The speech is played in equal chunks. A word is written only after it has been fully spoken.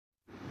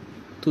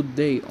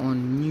Today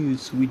on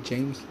News with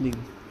James Lim,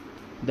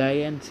 the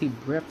ANC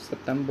brief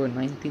September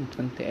 19,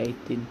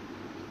 2018.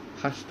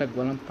 Hashtag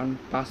walang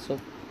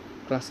pasok,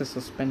 classes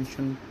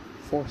suspension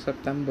for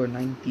September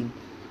 19.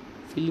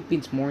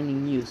 Philippines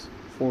Morning News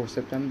for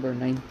September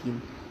 19.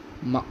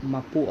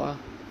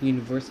 Mapua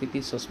University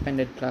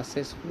suspended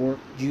classes work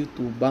due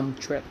to bomb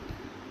threat.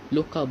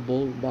 Local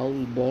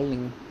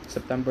bowling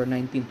September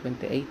 19,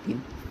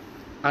 2018.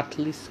 At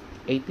least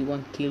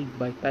 81 killed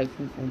by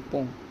Typhoon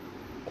Ompong.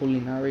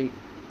 Culinary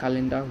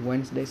calendar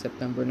Wednesday,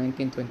 September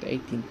 19,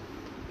 2018.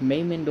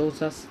 May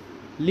Mendoza's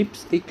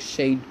lipstick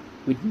shade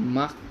with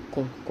MAC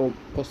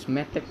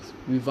Cosmetics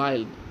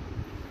reviled.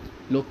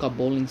 Local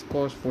bowling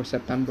scores for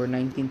September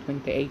 19,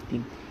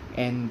 2018.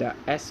 And the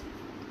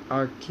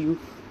SRQ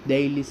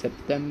Daily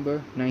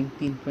September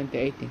 19,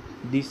 2018.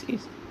 This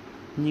is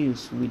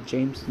News with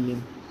James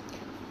Lim.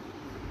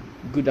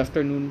 Good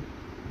afternoon.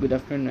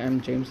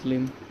 I'm James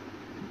Lim.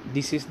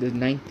 This is the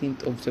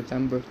 19th of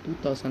September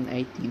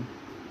 2018.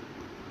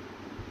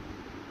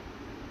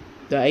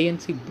 The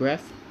ANC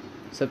brief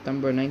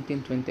September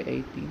 19,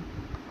 2018.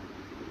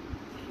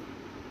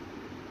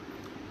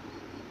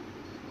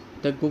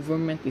 The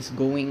government is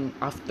going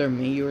after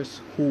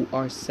mayors who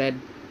are said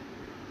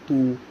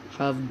to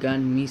have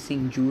gone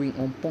missing during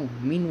Ompong.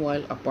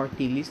 Meanwhile, a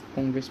party list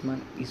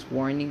congressman is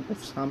warning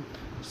of some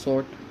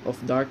sort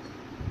of dark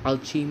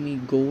alchemy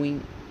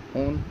going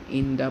on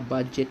in the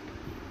budget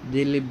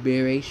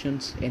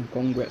deliberations in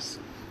Congress.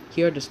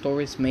 Here are the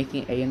stories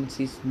making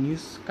ANC's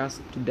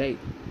newscast today.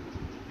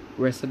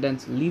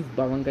 Residents leave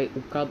Barangay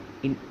Ukab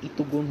in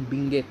Itugon,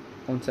 Benguet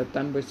on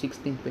September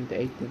 16,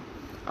 2018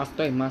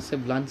 after a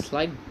massive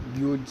landslide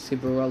buried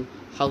several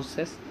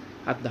houses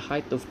at the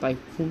height of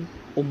Typhoon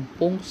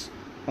Ompong's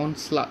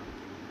onslaught.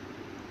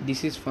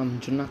 This is from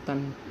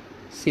Jonathan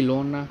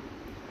Silona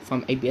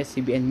from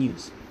ABS-CBN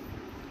News.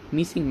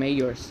 Missing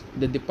mayors.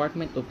 The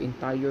Department of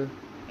Interior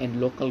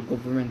and Local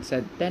Government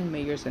said 10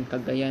 mayors in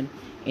Cagayan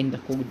in the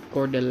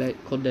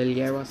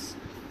Cordilleras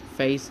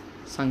face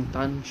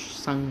sanctions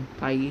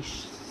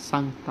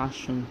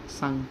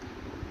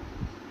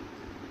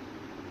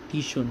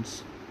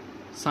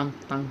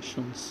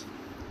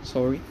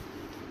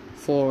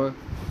for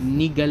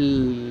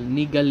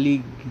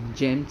negligence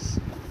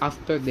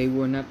after they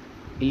were not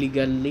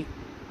illegally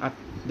at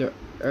their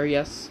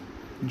areas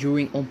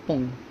during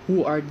Ompong.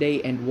 Who are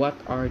they and what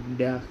are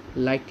the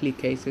likely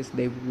cases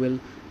they will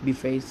be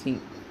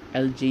facing?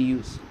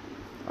 LGUs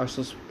are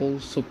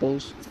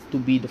supposed to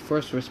be the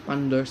first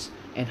responders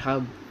and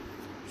have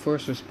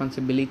first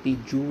responsibility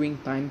during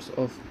times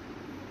of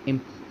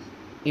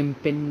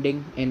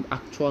impending and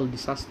actual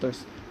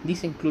disasters.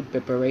 These include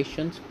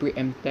preparations,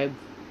 preemptive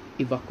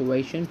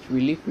evacuations,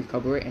 relief,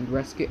 recovery, and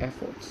rescue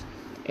efforts.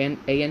 And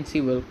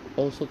ANC will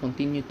also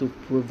continue to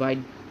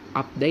provide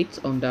updates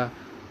on the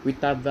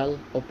retrieval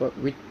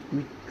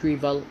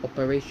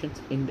operations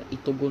in the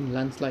Itugon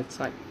landslide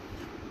site.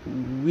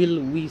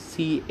 Will we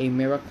see a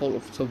miracle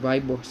of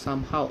survivors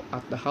somehow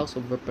at the House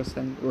of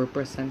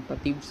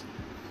Representatives?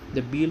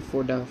 The bill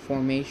for the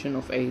formation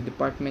of a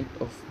Department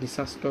of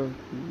Disaster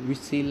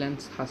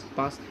Resilience has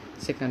passed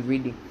second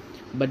reading.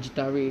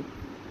 Budgetary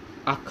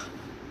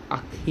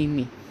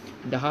alchemy.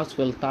 The House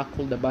will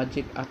tackle the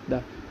budget at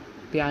the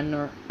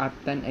plenary at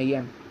 10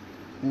 a.m.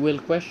 Will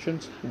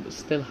questions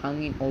still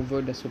hanging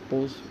over the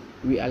supposed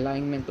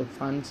realignment of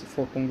funds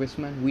for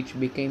congressmen, which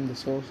became the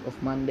source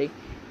of Monday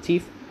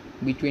tiff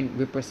between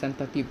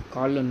Representative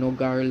Carlo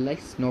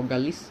Nogales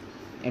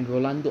and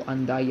Rolando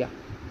Andaya.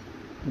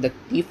 The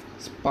tiff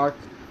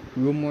sparked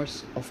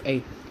rumors of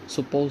a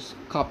supposed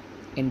coup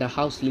in the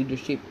House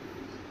leadership.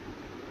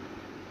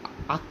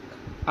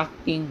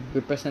 Acting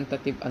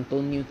Representative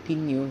Antonio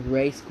Tino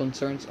raised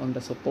concerns on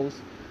the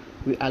supposed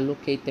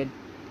reallocated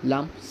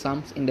lump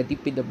sums in the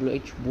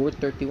DPWH worth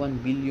 31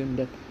 billion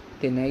that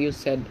Teneo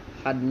said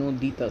had no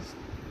details.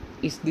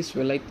 Is this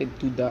related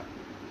to the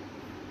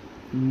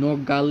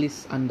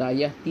Nogales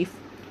Andaya thief?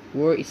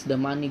 Where is the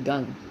money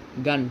gone?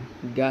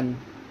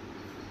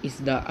 Is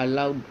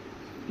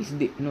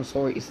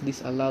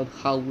this allowed?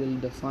 How will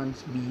the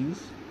funds be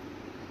used?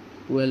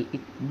 Will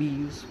it be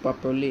used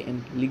properly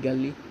and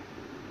legally?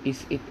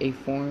 Is it a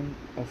form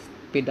of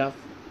PDAF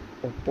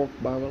or pork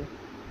barrel?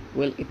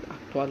 Will it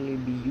actually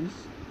be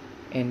used?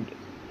 And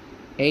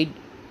aid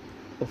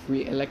of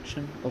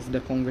re-election of the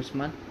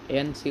congressman?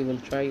 ANC will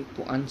try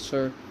to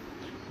answer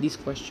these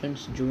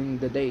questions during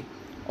the day.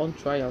 On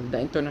trial, the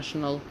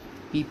International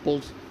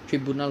People's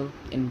Tribunal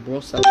in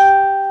Brussels,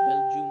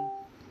 Belgium,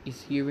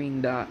 is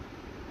hearing the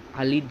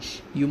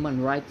alleged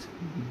human rights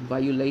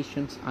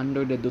violations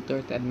under the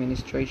Duterte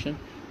administration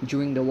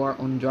during the war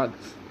on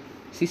drugs.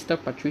 Sister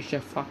Patricia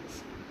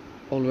Fox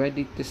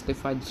already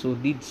testified, so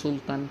did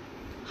Sultan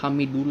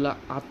Hamidullah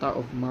Atta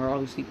of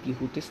Marawi City,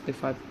 who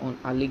testified on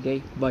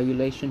alleged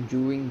violation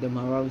during the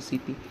Marawi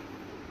City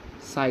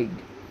SIG,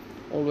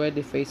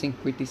 already facing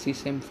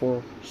criticism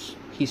for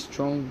his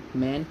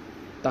strongman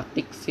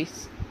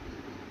tactics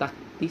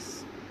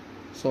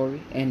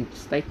and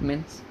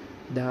statements.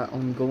 The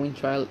ongoing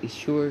trial is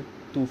sure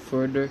to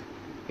further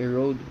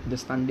erode the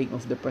standing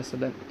of the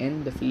president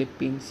and the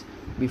Philippines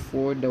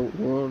before the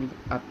world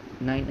at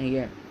 9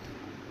 a.m.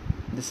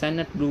 The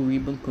Senate Blue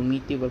Ribbon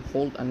Committee will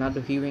hold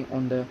another hearing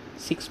on the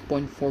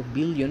 6.4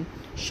 billion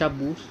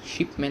shabu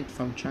shipment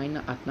from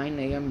China at 9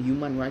 a.m.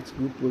 Human Rights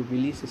Group will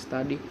release a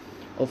study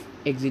of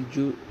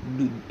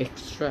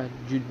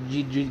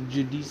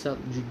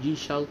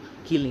extrajudicial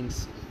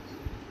killings.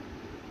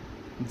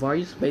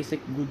 Various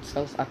basic goods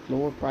sells at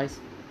lower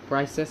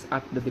prices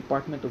at the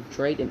Department of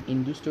Trade and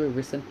Industry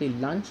recently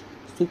launched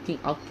Suking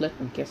outlet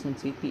in Quezon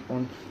City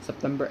on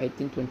September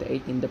 18,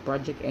 2018. The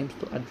project aims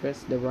to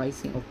address the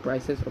rising of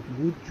prices of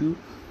goods due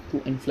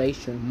to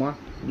inflation.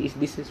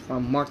 This is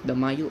from Mark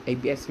Damayo,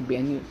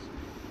 ABS-CBN News.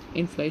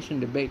 Inflation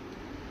debate.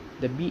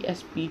 The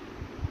BSP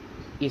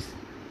is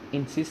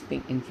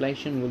insisting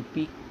inflation will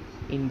peak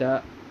in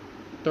the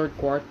third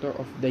quarter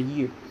of the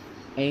year,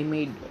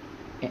 amid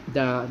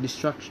the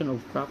destruction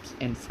of crops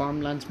and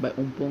farmlands by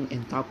Umpong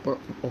and Tapper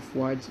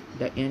towards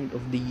the end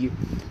of the year.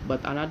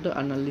 But another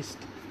analyst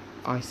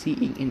are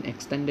seeing an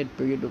extended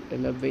period of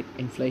elevated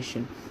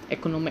inflation.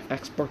 Economic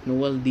expert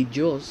Noel De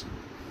Dios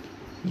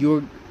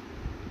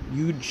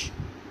urged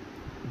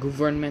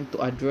government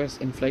to address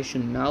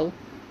inflation now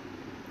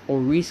or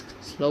risk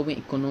slowing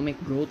economic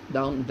growth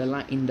down the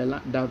line.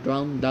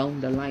 Down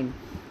the line,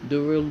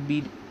 there will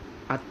be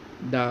a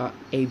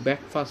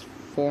breakfast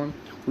forum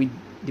with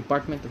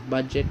Department of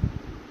Budget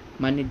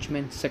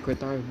Management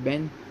Secretary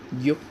Ben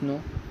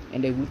Diokno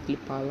and a weekly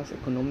Palace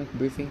economic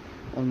briefing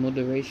on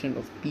moderation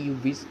of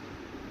PUVs.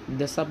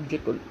 The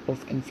subject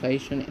of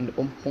inflation and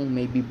Ompong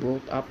may be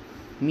brought up.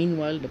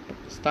 Meanwhile, the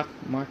stock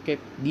market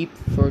dipped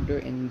further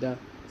in the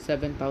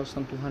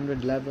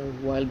 7,200 level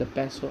while the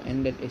peso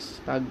ended a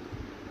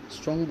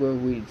stronger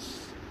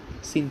with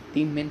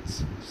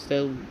sentiments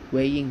still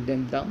weighing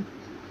them down.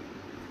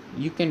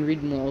 You can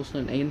read more also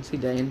on ANC,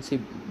 the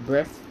ANC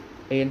Breath,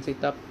 ANC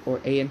Top, or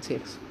ANC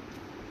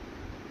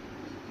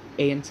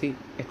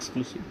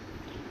Exclusive.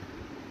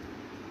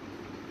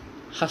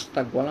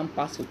 Hashtag walang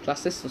pasok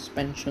classes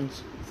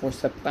suspensions for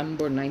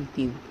September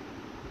 19.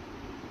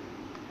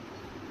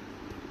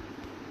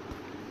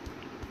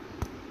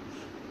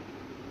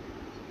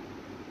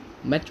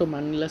 Metro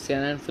Manila,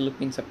 CNN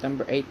Philippines,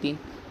 September 18.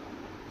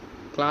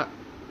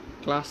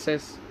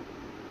 Classes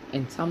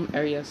in some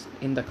areas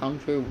in the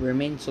country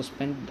remain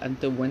suspended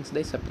until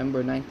Wednesday,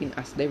 September 19,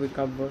 as they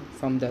recover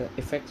from the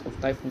effects of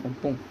Typhoon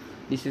Ompong.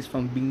 This is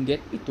from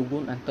Benguet,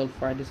 Itugon until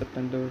Friday,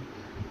 September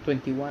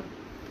 21.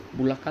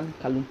 Bulacan,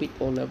 Kalumpit,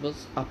 all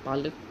levels.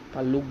 Apalit,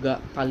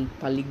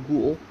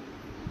 Paliguo,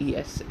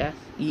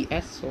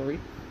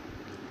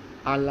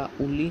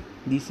 Alauli,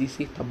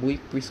 DCC, Tabuy,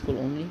 preschool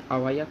only.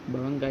 Arayat,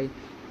 Barangay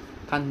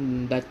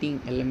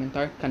Kandating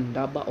Elementary,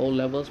 Candaba, all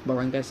levels.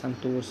 Barangay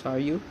Santo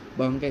Rosario,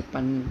 Barangay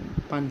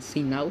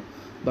Pansinaw,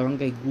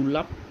 Barangay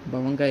Gulap,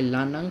 Barangay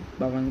Lanang,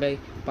 Barangay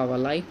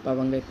Paralay,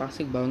 Barangay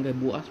Pasig, Barangay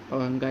Buas,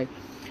 Barangay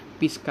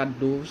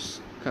Piscadores,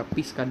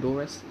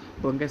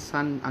 Barangay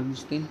San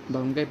Agustin,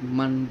 Barangay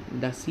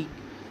Mandasig,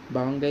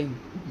 Barangay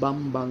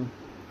Bambang,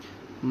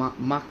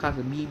 Makas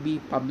BB,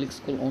 Public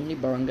School only.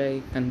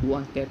 Barangay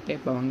Kanduan Tete,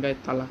 Barangay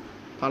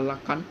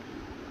Talaksan,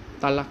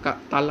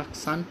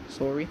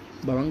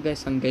 Barangay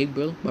San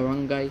Gabriel,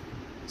 Barangay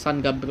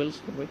San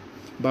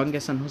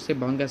Jose,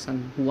 Barangay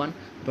San Juan,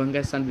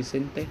 Barangay San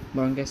Vicente,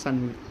 Barangay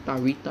Santa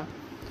Rita,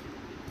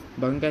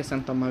 Barangay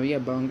Santa Maria,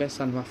 Barangay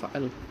San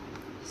Rafael,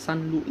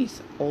 San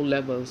Luis, all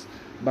levels.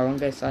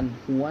 Barangay San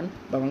Juan,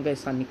 Barangay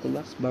San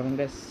Nicolas,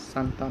 Barangay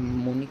Santa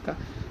Monica,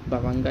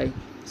 Barangay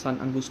San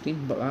Agustin,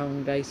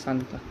 Barangay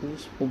Santa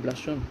Cruz,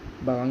 Poblacion,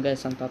 Barangay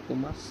Santo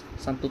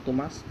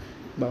Tomas,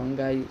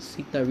 Barangay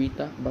Sita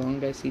Rita,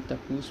 Barangay Sita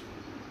Cruz,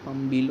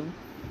 Pambilong,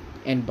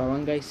 and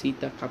Barangay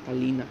Sita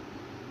Catalina.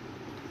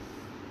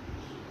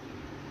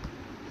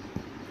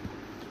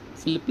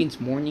 Philippines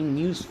Morning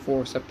News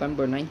for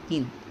September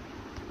 19.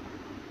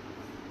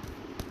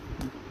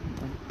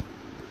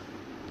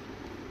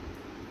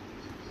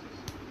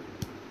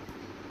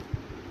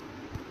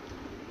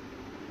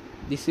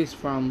 This is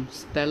from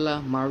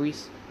Stella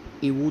Maris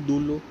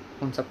Iwudulo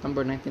on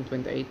September 19,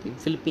 2018.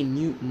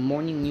 Philippine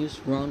Morning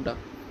News Roundup.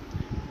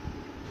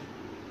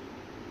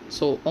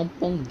 So,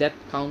 Ompong death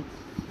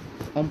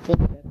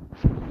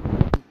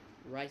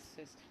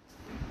rises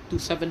to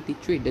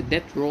 73. The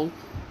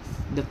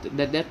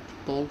death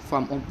toll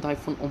from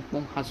Typhoon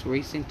Ompong has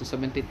risen to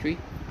 73,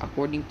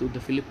 according to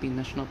the Philippine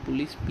National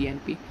Police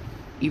 (PNP),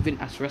 even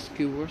as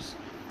rescuers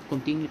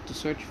continue to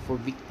search for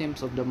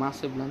victims of the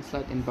massive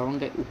landslide in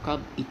Barangay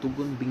Ukab,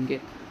 Itugon,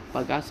 Benguet.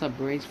 Pag-asa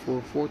braced for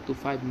 4 to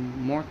 5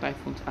 more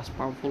typhoons as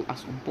powerful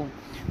as Ompong.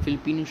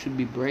 Filipinos should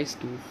be braced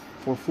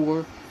for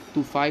 4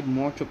 to 5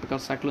 more tropical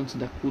cyclones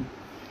that could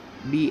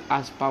be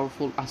as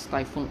powerful as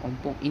Typhoon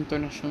Ompong,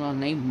 international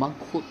name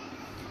Mangkhut,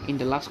 in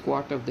the last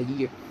quarter of the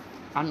year.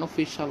 An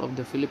official of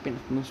the Philippine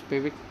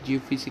Atmospheric,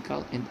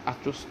 Geophysical, and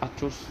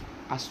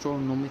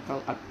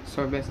Astronomical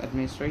Service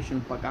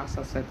Administration,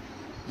 Pag-asa, said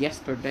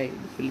yesterday,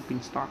 the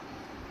Philippine Star.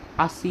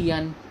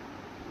 ASEAN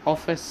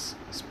Office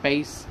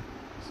Space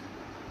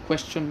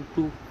Question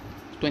 2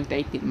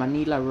 2018,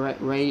 Manila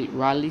Rail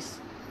rallies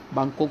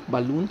Bangkok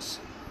balloons,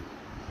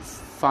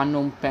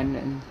 Phnom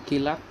Penh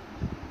Kilat,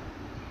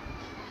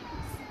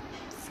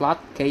 flat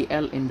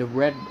KL in the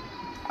red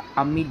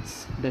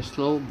amidst the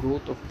slow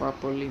growth of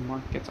property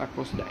markets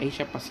across the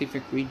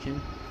Asia-Pacific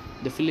region.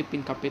 The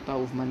Philippine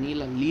capital of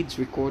Manila leads,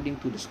 recording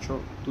to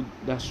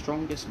the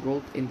strongest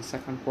growth in the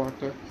second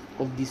quarter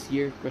of this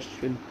year.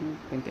 Question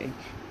 228.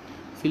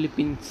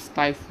 Philippines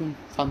typhoon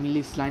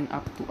families line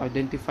up to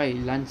identify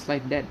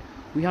landslide dead.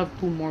 We have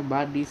two more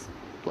bodies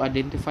to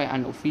identify,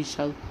 an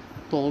official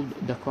told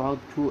the crowd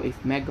through a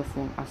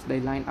megaphone as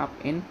they line up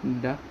in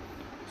the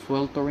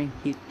sweltering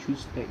heat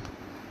Tuesday.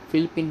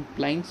 Philippine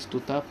plans to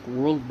tap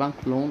World Bank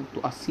loan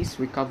to assist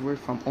recovery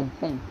from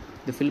Ompong.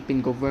 The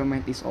Philippine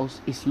government is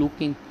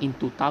looking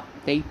into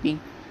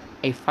tapping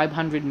a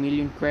 500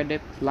 million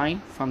credit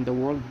line from the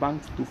World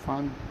Bank to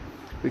fund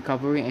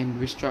recovery and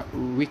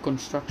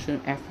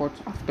reconstruction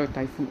efforts after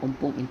Typhoon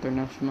Ompong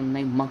International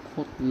named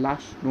Mangkhut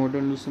lashed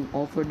northern Luzon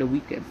over the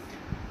weekend.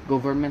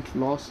 Government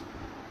lost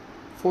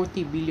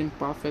 40 billion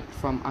profit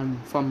from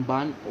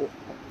ban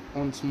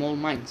on small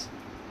mines.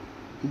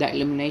 The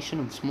elimination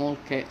of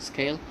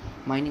small-scale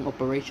mining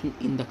operation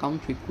in the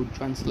country could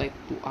translate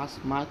to as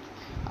much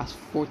as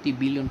 40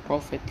 billion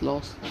profit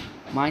loss,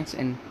 Mines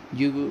and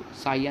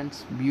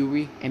Geoscience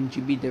Bureau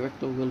MGB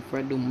Director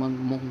Wilfredo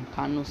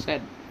Montano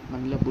said.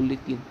 Manila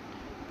Bulletin.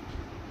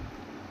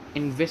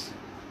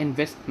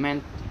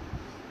 Investment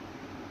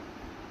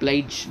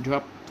pledge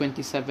dropped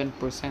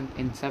 27%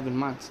 in 7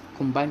 months.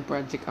 Combined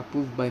project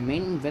approved by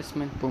Main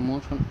Investment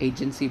Promotion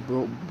Agency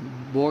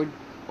Board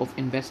of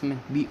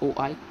Investment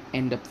BOI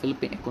and the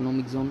Philippine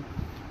Economic Zone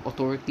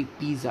Authority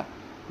PIZA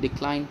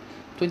declined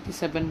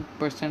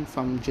 27%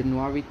 from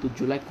January to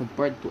July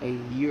compared to a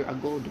year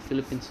ago. The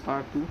Philippine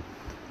Star 2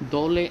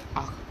 DOLE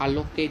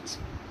allocates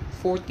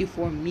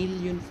 44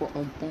 million for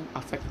Ompong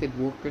affected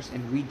workers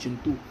in Region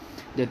 2.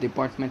 The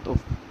Department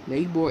of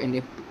Labor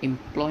and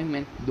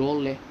Employment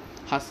DOLE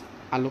has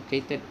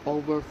allocated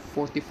over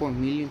 44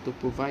 million to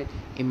provide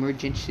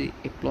emergency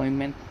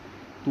employment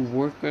to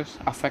workers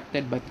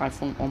affected by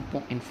Typhoon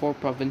Ompong in 4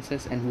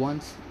 provinces and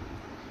 1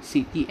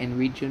 city in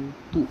Region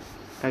 2,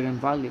 Cagayan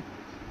Valley.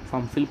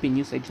 From Philippine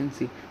News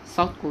Agency,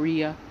 South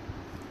Korea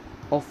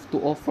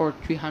to offer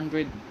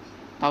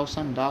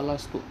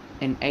 $300,000 to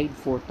in aid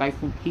for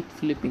typhoon hit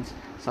Philippines.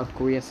 South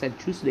Korea said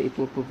Tuesday it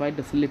will provide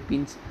the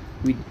Philippines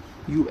with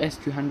US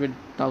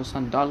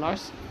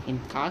 $300,000 in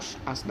cash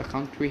as the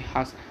country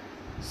has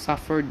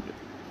suffered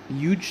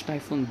huge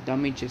typhoon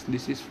damages.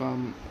 This is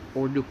from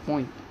Order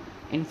Point.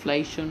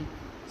 Inflation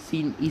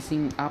seen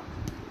easing up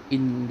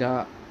in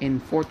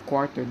fourth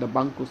quarter. The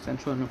Bangko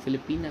Sentral ng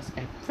Pilipinas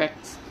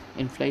expects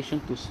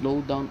inflation to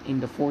slow down in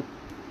the fourth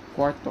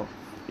quarter,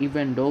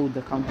 even though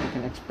the country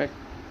can expect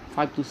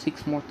 5 to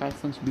 6 more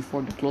typhoons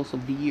before the close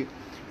of the year.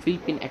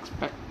 Philippines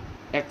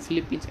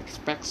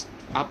expects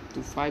up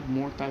to 5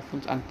 more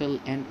typhoons until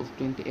end of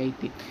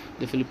 2018.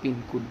 The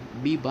Philippines could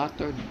be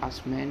battered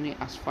as many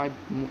as 5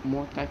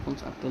 more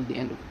typhoons until the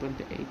end of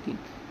 2018.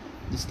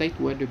 The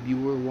State Weather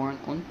Bureau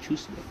warned on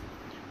Tuesday.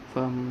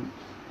 From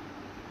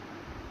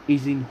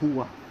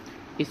Xinhua,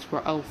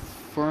 Israel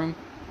firm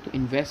to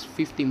invest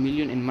 50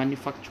 million in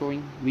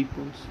manufacturing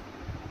weapons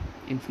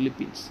in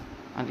Philippines.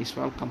 An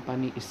Israel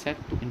company is set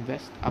to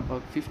invest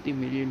about 50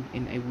 million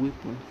in a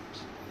weapons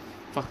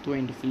factory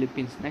in the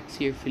Philippines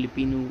next year,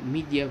 Filipino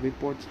media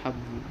reports have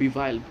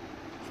revealed.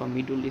 From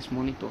Middle East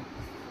Monitor,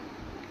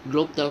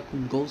 Globe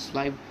Telecom goes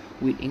live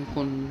with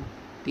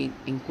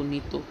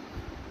Incognito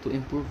to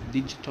improve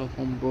digital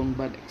home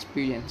broadband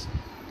experience.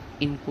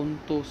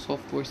 Incognito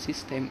Software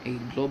System, a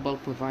global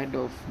provider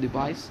of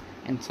device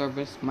and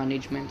service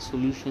management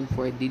solution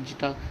for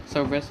digital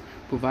service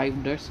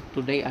providers,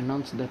 today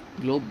announced that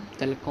Globe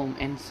Telecom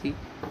NC,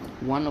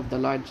 one of the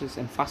largest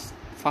and fastest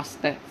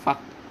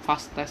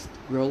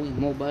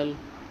growing mobile,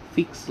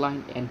 fixed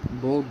line and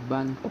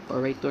broadband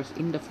operators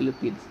in the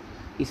Philippines,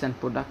 is in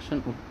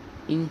production of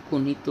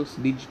Incognito's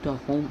digital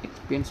home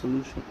experience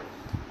solution.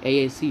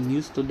 AAC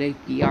News Today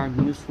PR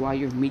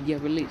Newswire media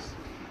release.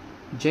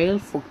 Jail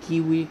for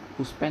Kiwi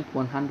who spent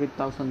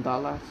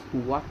 $100,000 to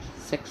watch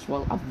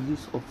sexual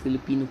abuse of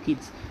Filipino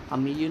kids. A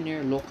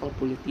millionaire local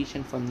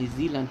politician from New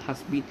Zealand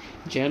has been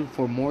jailed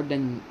for more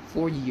than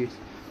 4 years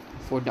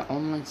for the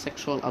online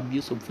sexual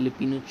abuse of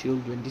Filipino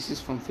children. This is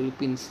from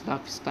Philippines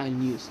Lifestyle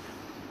News.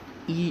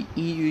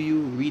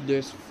 EU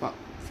readers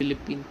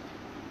Philippine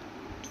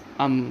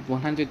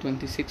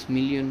 126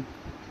 million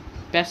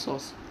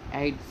pesos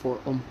aid for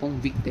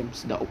Ompong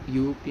victims. The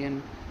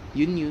European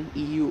Union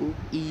EU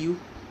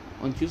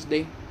on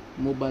Tuesday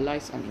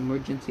mobilized an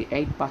emergency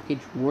aid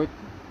package worth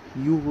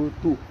Euro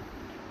 2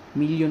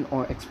 million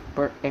or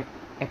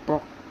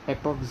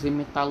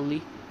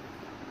approximately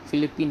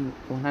Philippine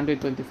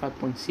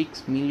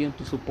 125.6 million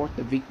to support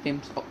the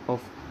victims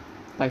of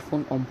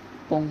Typhoon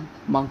Ompong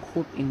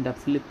Mangkhut in the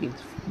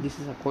Philippines. This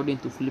is according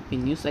to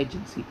Philippine News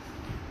Agency.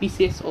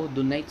 PCSO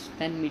donates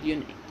 10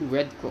 million to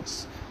Red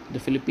Cross. The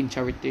Philippine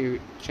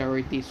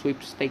Charity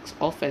Sweepstakes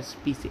Office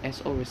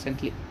PCSO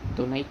recently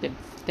donated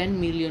 10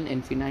 million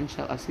in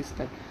financial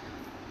assistance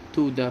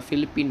to the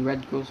Philippine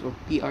Red Cross or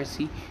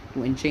PRC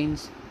to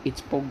enhance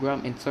its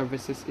program and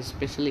services,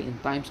 especially in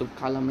times of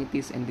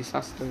calamities and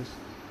disasters.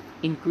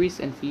 Increase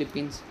in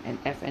Philippines and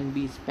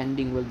F&B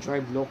spending will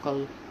drive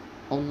local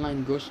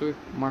online grocery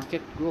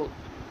market growth.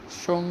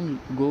 Strong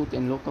growth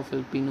in local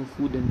Filipino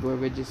food and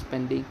beverage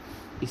spending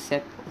is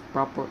set of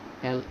proper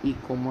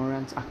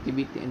e-commerce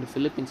activity in the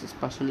Philippines,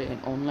 especially in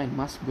online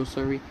mass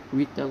grocery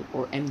retail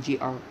or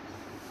MGR.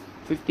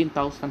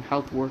 15,000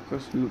 health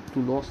workers to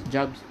lost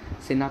jobs.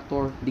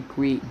 Senator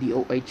decree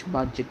DOH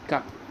budget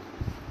cut.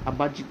 A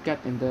budget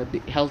cut in the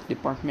health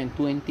department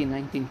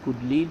 2019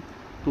 could lead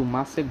to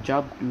massive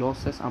job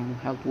losses among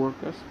health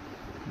workers,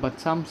 but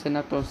some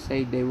senators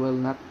say they will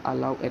not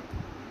allow it.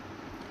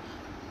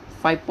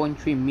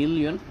 5.3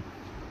 million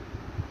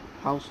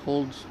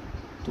households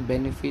to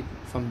benefit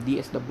from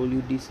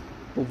DSWD's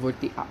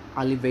poverty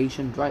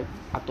alleviation drive.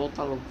 A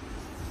total of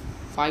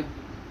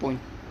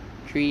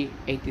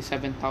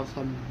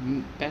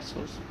 5.387,000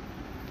 pesos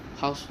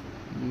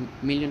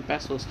million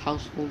pesos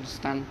households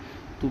stand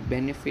to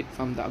benefit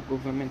from the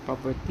government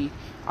poverty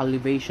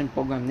alleviation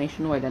program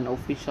nationwide. An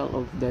official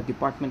of the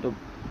Department of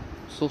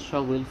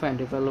Social Welfare and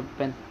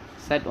Development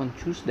said on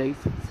Tuesday,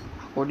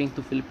 according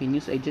to Philippine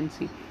News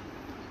Agency.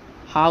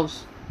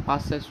 House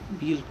passes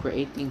bill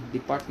creating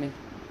Department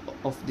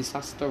of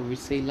Disaster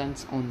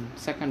Resilience on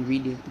second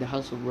reading. The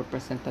House of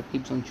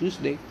Representatives on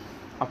Tuesday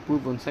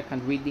approved on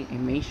second reading a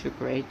measure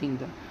creating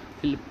the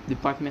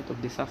Department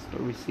of Disaster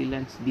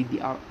Resilience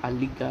DDR, a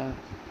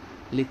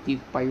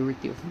legislative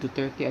priority of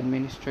Duterte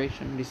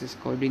administration. This is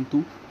according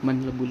to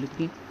Manila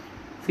Bulletin.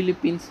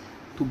 Philippines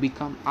to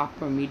become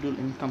upper middle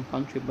income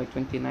country by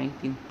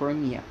 2019.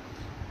 Pernia,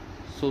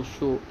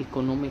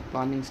 Socio-Economic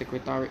Planning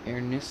Secretary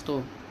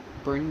Ernesto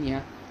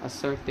Pernia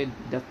asserted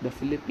that the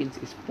Philippines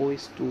is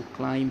poised to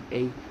climb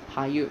a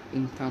higher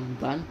income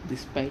band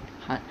despite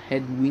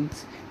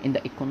headwinds in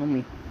the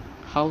economy.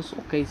 House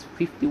okays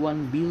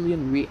 51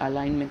 billion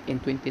realignment in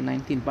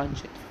 2019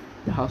 budget.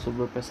 The House of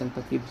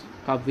Representatives,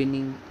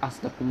 convening as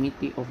the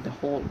Committee of the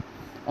Whole,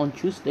 on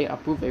Tuesday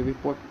approved a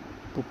report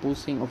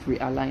proposing of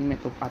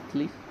realignment of at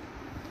least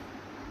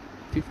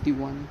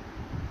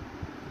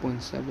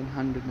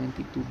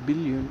 51.792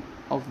 billion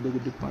of the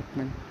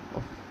Department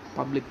of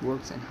Public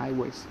Works and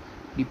Highways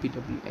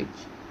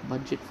DPWH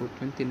budget for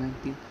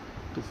 2019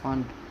 to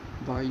fund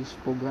various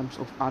programs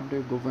of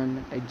other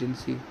government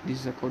agencies. This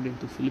is according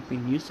to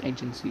Philippine News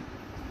Agency.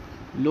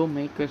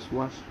 Lawmakers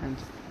wash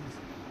hands of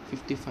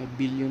 55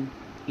 billion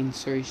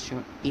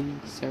insertion.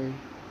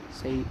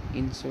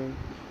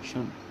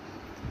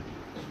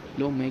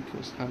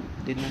 Lawmakers have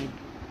denied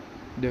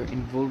their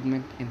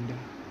involvement in the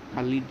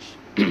alleged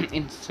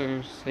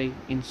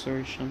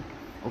insertion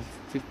of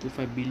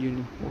 55 billion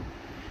in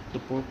the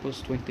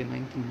proposed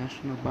 2019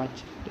 national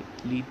budget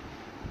that lead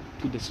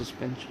to the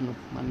suspension of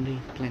Monday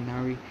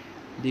plenary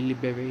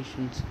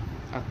deliberations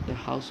at the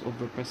House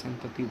of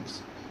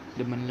Representatives.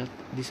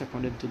 This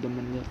according to the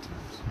Manila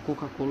Times.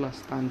 Coca-Cola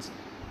stands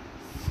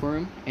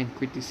firm in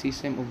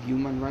criticism of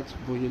human rights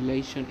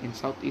violation in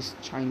Southeast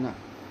China.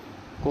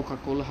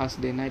 Coca-Cola has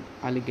denied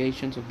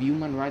allegations of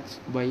human rights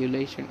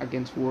violation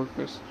against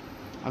workers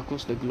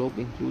across the globe,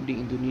 including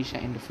Indonesia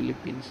and the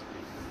Philippines.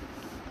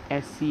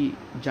 SC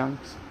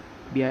Junks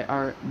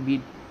BIR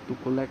bid to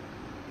collect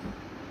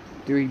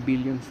 3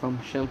 billion from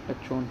Shell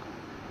Petron.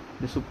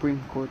 The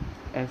Supreme Court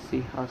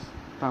SC has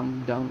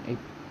thumbed down a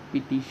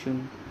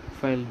petition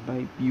filed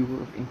by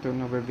Bureau of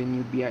Internal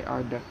Revenue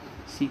BIR that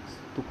seeks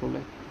to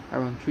collect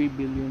around 3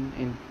 billion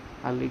in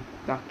alleged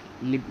tax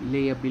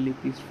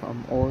liabilities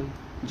from oil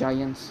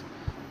giants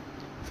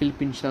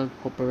Philippine Shell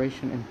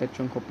Corporation and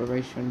Petron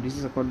Corporation. This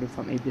is according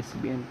from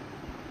ABS-CBN.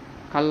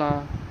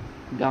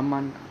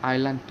 Calagaman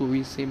Island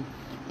tourism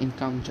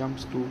income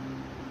jumps to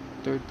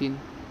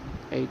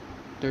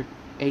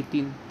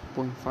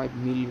 18.5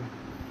 million.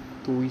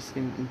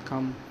 Tourism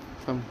income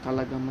from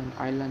Calagaman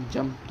Island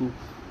jumped to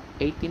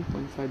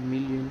 18.5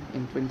 million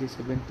in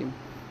 2017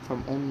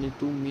 from only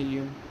 2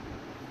 million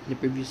the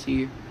previous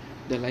year,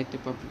 the Leyte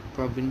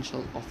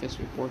Provincial Office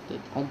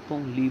reported.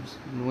 Ompong leaves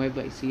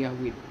Nueva Ecija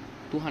with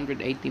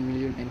 280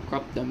 million in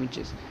crop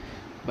damages.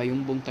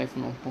 Bayumbong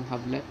Typhoon Ompong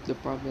have left the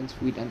province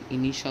with an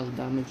initial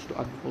damage to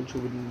agriculture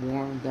with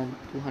more than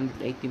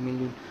 280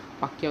 million.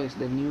 Pacquiao is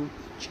the new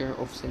chair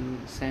of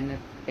Senate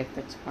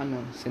Ethics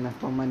Panel.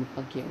 Senator Manny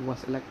Pacquiao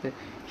was elected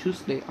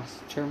Tuesday as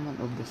chairman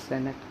of the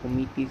Senate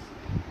Committee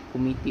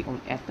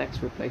on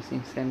Ethics,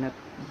 replacing Senate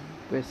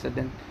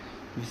President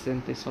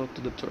Vicente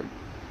Soto III.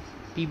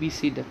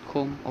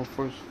 PBC.com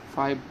offers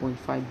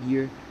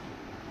 5.5-year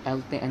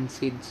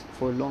LTNCs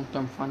for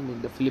long-term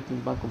funding. The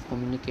Philippine Bank of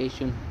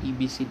Communication,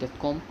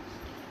 PBC.com,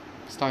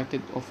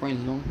 started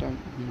offering long-term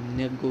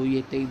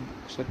negotiated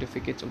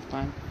certificates of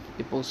time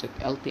deposit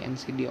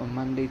 (LTNCD) on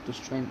Monday to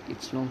strengthen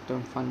its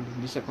long-term funding.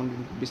 This according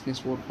to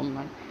Business World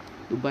Online.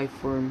 Dubai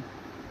firm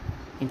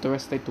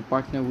interested to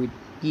partner with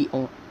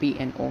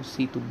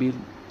PNOC to build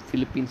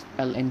Philippines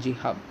LNG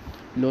hub.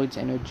 Lloyds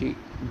Energy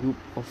Group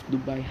of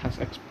Dubai has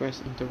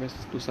expressed interest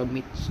to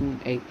submit soon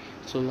a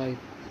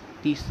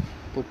Solidis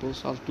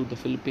proposal to the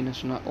Philippine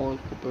National Oil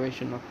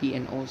Corporation or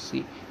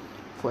PNOC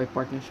for a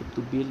partnership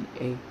to build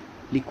a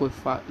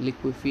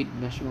liquefied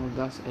natural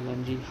gas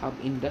LNG hub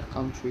in the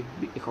country.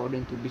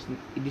 According to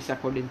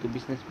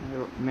Business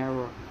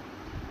Mirror.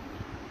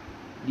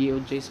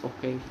 DOJ is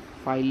okay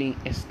filing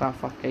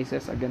estafa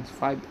cases against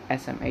 5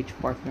 SMH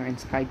partner and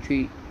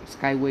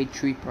Skyway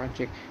 3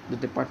 project. The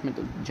Department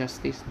of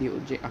Justice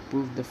DOJ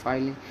approved the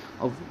filing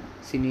of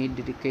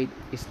sinedicate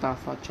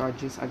estafa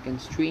charges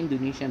against 3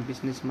 Indonesian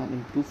businessmen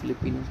and 2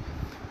 Filipinos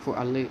for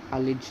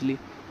allegedly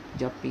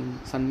japing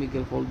San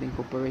Miguel Holding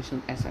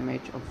Corporation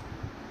SMH of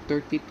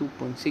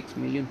 32.6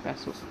 million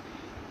pesos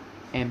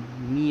and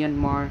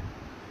Myanmar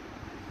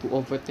to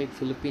overtake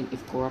Philippines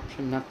if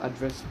corruption not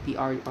addressed.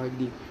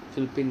 PRRD.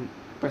 Philippine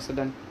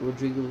President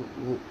Rodrigo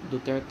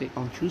Duterte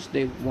on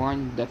Tuesday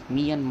warned that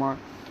Myanmar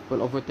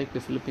will overtake the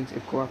Philippines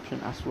if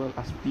corruption as well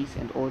as peace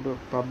and order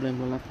problem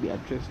will not be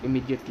addressed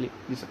immediately.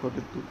 This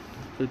according to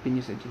Philippine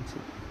News Agency.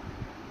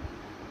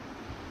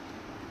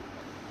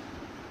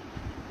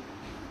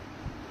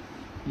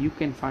 You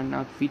can find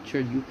out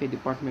featured UK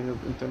Department of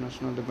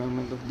International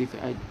Development of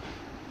DFI.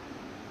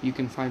 You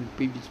can find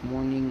previous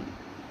morning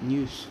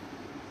news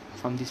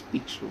from this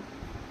picture.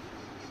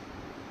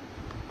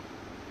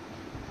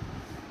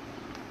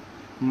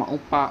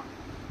 Maupa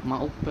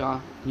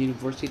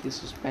University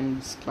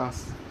suspends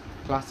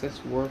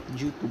classes work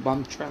due to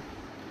bomb threat.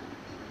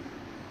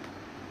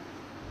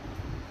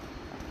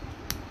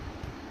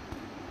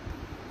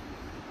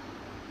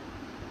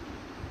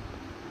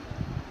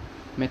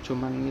 Metro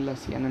Manila,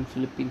 CNN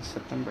Philippines,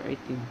 September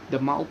 18. The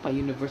Maupa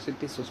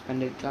University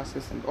suspended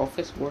classes and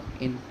office work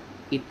in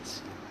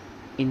its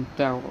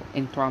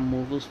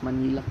Intramuros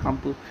Manila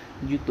campus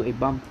due to a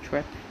bomb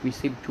threat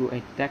received through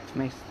a text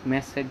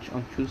message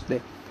on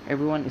Tuesday.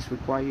 Everyone is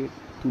required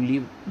to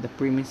leave the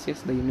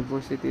premises, the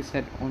university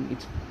said on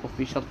its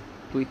official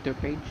Twitter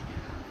page.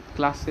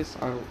 Classes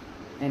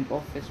and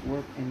office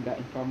work in the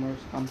Intramuros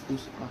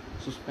campus are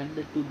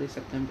suspended today,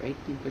 September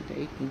 18,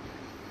 2018.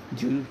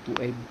 Due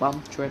to a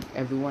bomb threat,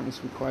 everyone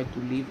is required to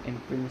leave the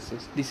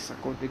premises. This is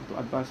according to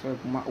advisor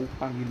of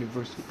Maupa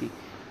University.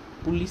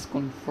 Police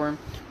confirmed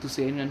to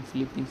CNN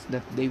Philippines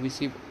that they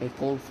received a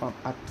call from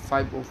at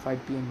 5:05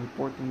 p.m.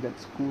 reporting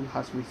that school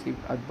has received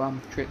a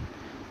bomb threat.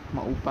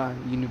 Maupa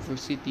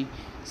University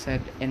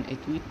said in a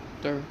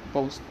Twitter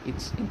post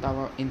its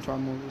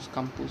Intramuros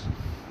campus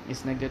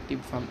is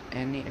negative from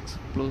any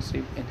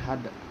explosive and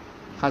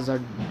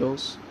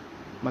hazardous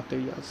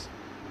materials.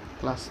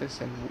 Classes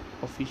and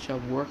official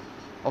work,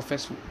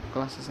 office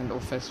classes and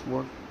office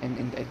work, and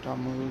in the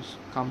Intramuros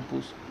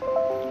campus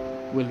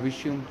will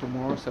resume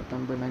tomorrow,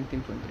 September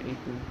 19,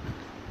 2018.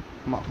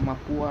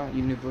 Mapua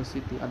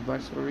University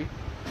Advisory.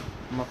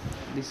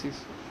 This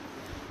is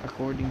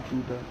according to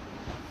the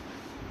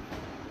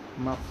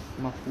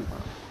Mapua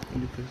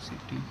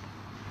University.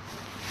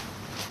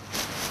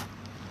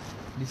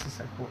 This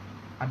is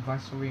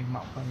advisory.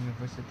 Mapua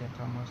University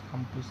Intramuros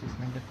campus is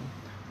negative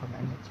from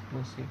an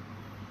explosive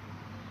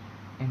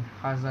and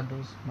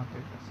hazardous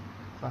materials.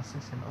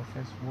 Classes and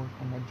office work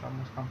on the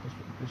Intramuros campus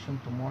will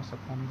resume tomorrow,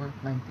 September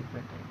 19,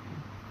 2018.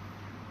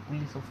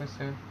 Police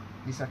officer,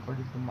 this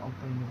according to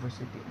Maupa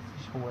University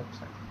official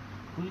website.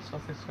 Police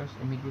officers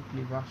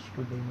immediately rushed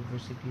to the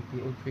university.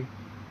 PO3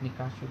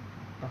 Nicasio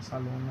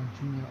Pasalona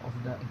Jr. of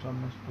the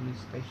Intramuros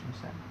Police Station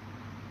said.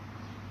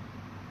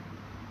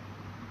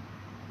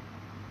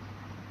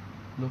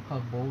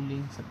 Local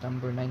bowling,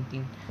 September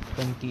 19,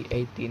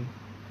 2018.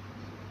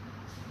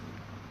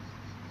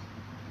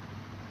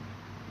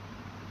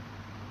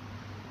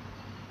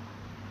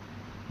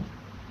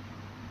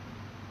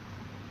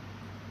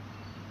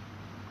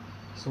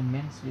 So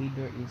men's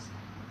leader is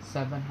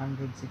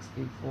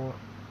 764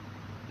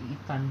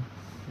 Ethan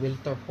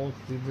Wilter Holt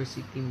River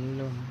City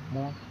Miller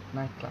Moore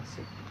Night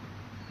Classic.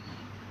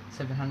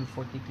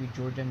 743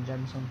 Jordan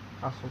Johnson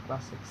Castle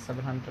Classic.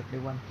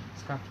 731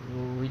 Scott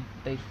Reed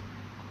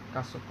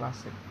Castle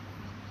Classic.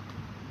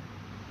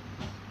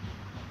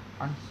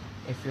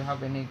 If you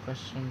have any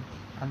question,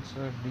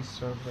 answer this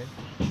survey.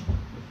 We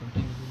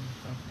continue.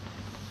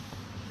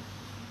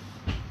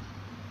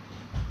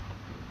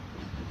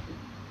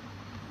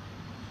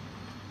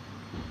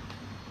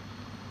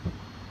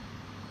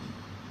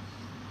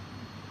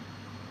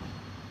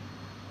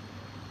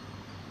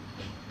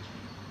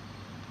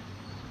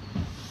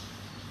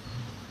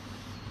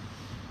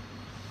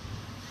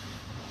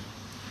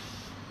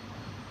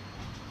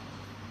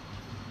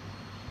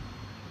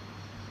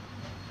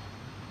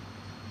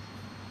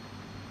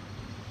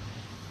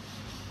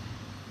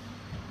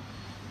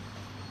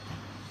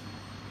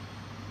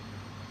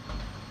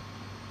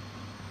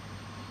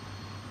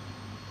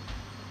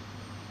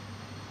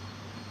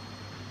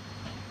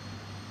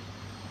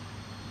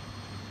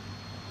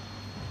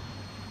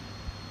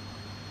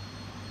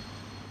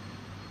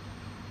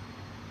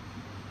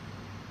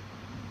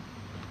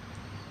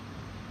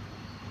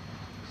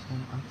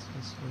 Some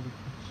answers for the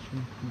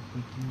question to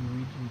continue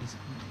reading this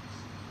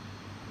context.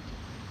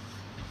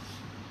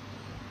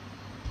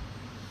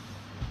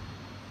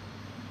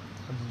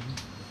 Habibi.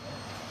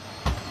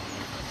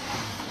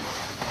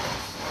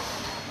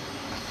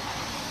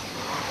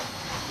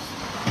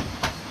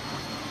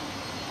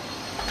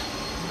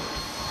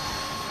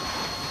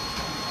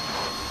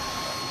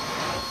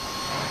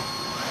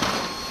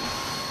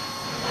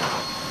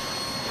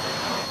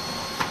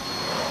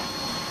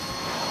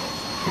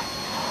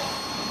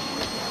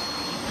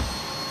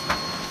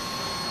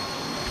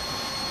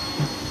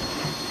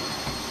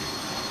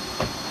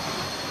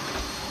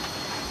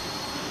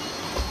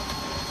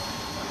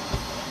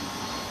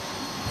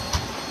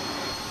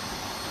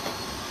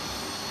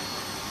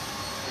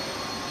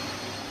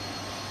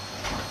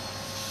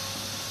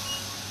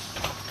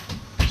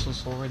 So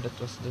sorry, that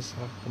was just a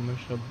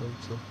commercial break.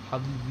 So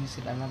have you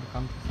visited another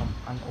country from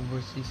an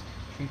overseas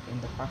trip in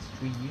the past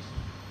 3 years?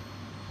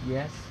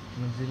 Yes,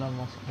 New Zealand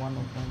was one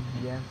of them.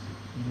 Yes,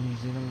 New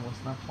Zealand was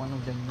not one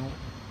of them. No,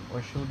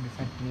 or should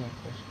defend me a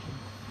question.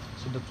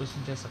 So that was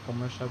just a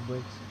commercial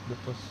break.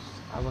 That was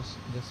it was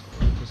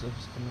just a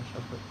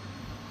commercial break.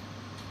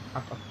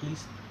 At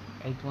least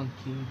 81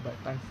 killed by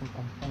Typhoon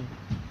Ompong.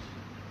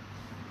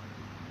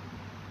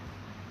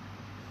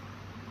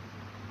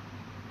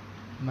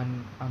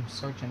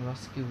 Search and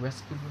rescue.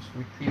 Rescuers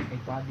retrieved a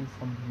body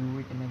from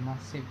buried in a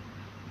massive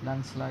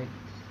landslide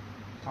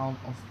town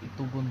of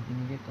Itugon,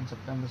 Benguet on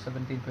September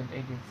 17,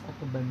 2018.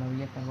 Photo by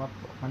Mariette and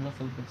Wapo, Manila,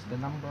 Philippines. The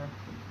number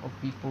of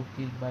people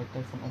killed by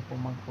Typhoon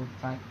Ompong could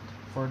climb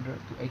further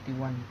to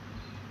 81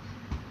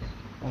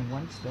 on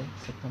Wednesday,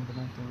 September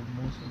 19, with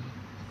most of the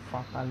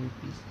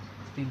fatalities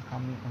still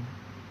coming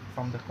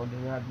from the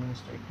Cordillera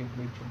Administrative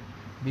Region.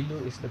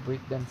 Below is the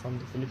breakdown from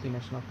the Philippine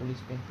National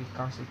Police PNP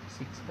Car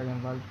 66,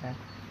 Cagayan Valley 10,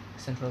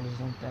 Central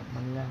Luzon 10,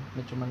 Manila,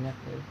 Metro Manila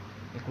 10,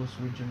 equals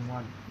Region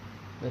 1.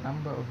 The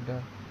number of the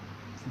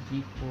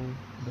people,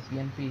 the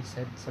PNP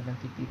said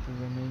 70 people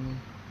remaining,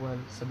 while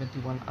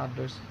 71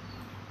 others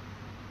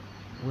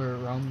were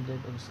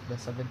rounded. Of the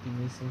 70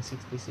 missing,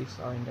 66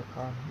 are in the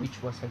car,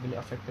 which was heavily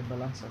affected by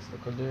landslides. The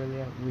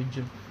Cordillera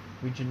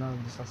Regional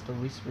Disaster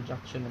Risk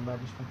Reduction and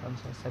Management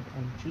Council said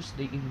on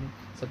Tuesday evening,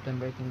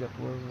 September 18, that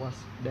was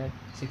dead,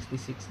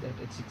 66 dead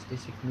and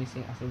 66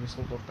 missing as a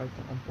result of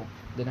Typhoon Ompong.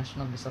 The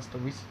National Disaster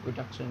Risk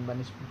Reduction and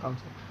Management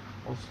Council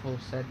also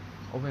said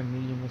over a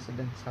million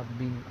residents have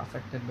been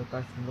affected by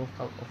typhoon.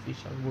 Local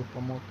officials were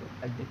promoted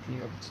a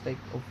declare of state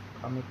of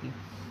calamity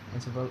in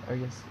several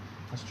areas.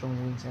 Strong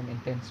winds and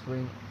intense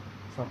rain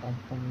from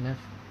Ompong left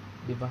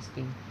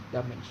devastating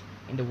damage.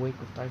 In the wake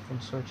of typhoon,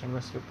 search and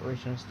rescue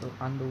operations still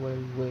underway,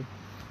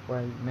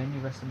 while many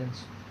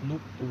residents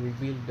look to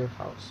rebuild their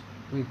house.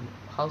 With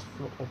house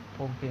flow of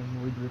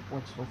Tonkin, with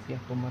reports Sofia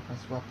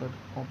Tomatas watered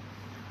home.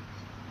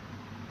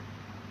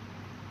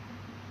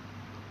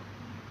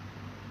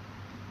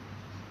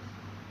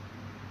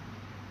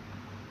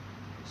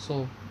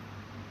 So,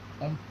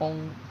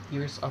 Ompong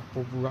tears up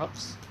of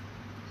rocks,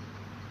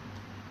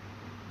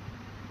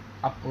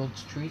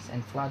 uproots trees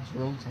and floods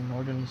roads, and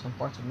northern Luzon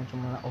parts of Metro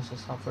Manila also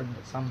suffered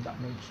some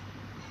damage.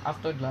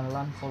 After the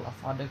landfall, a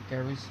father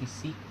carries his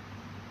sick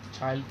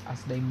child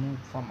as they move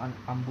from an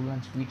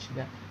ambulance which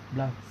got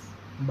blocked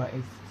by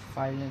a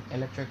violent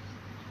electric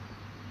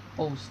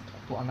post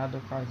to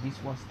another car.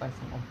 This was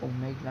Typhoon Ompong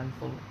made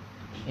landfall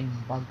in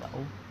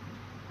Bagao,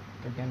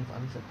 again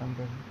on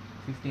September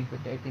 15,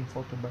 2018.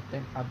 Photo by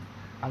 10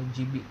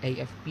 Al-GB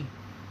AFP.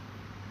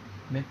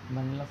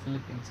 Manila,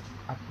 Philippines.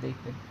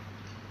 Updated.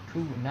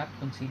 True, not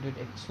considered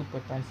a super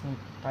typhoon,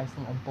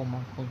 Typhoon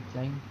Ompong could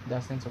claim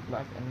dozens of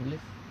lives and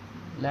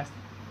left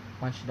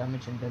much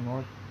damage in the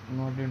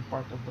northern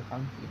part of the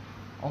country.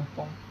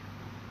 Ompong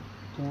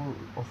tour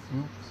of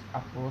roofs,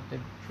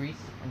 uprooted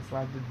trees, and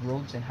flooded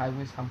roads and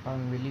highways,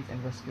 hampering relief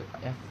and rescue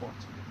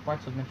efforts.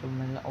 Parts of Metro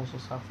Manila also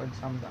suffered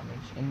some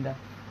damage. In the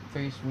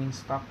fierce winds,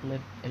 stopped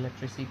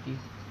electricity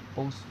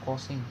posts,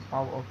 causing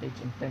power outage,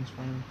 intense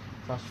rain,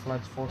 flash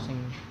floods,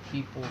 forcing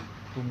people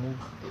to move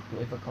to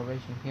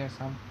evacuation. Here are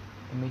some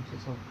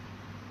images of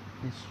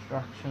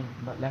destruction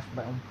but left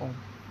by Ompong.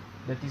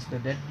 That is the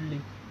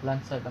deadly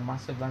landslide, a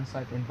massive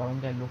landslide in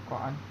Barangay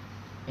Lokaan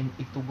in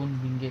Itugon,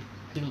 Benguet,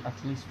 killed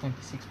at least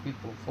 26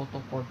 people. Photo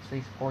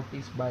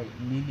Cortes by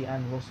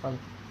Lilian Rosal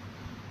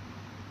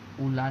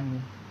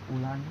Ulani.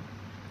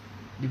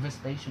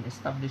 Devastation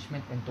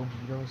establishment in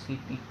Togigao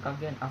City,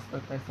 Cagayan after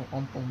Typhoon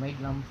Ompong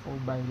made landfall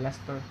by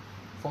Lester.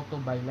 Photo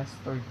by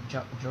Lester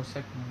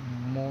Joseph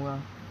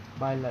Mora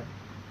Bailad.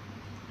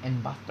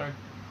 And battered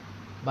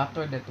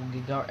the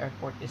Tugigao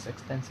airport is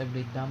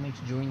extensively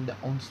damaged during the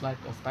onslaught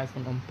of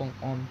Typhoon Ompong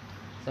on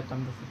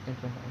September 15,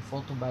 2020.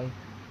 Photo by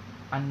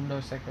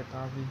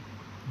Undersecretary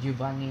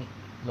Giovanni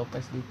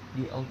Lopez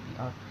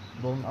DLTR.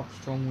 Blown up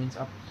strong winds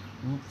up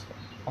roofs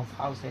of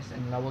houses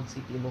in Lawag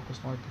City,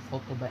 Ilocos Norte.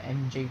 Photo by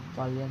MJ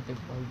Valiente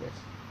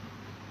Valdez.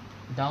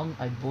 Down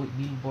a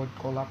billboard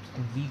collapse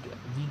in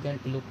Vegan,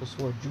 Ilocos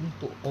Sur due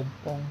to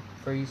Ompong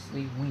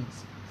furiously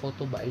winds.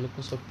 Photo by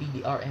Ilocos Sur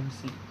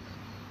PDRMC.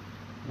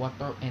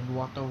 Water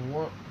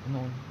World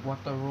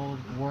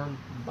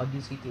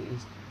Baguio City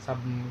is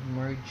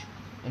submerged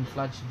in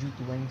floods due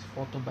to rains.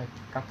 Photo by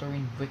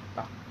Catherine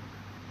Victa.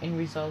 In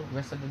Rizal,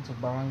 residents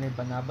of Barangay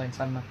Banaba and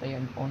San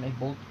Mateo own a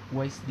boat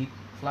waist deep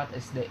flat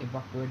as they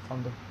evacuated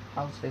from the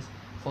houses.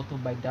 Photo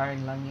by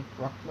Darren Langit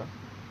Rockler.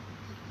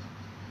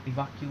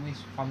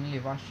 Evacuees family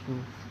rushed to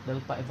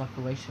Delpa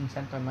Evacuation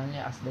Center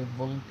Manila as they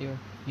volunteer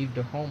leave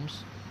their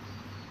homes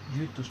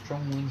due to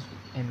strong winds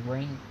and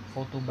rain.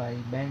 Photo by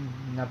Ben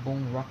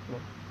Nabong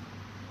Rockler.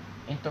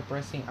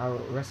 Enterprising, a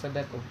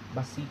resident of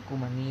Basico,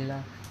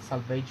 Manila,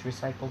 salvaged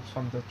recycles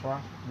from the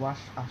trash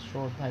washed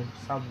ashore by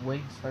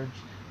wave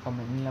surge from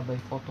Manila by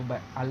photo by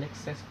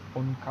Alexis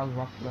Oncal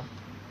Rockler.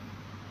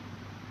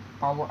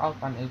 Power out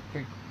on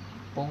electric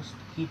post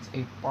hits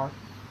a parked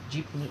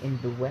jeepney in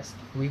the West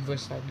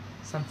Riverside,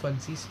 San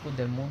Francisco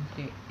del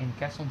Monte, and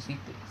Quezon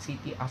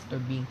City after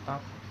being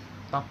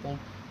toppled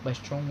by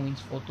strong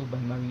winds. Photo by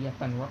Maria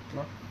Tan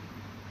Rockler.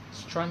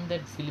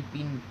 Stranded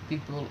Philippine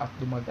people at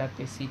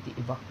Dumaguete City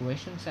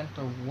Evacuation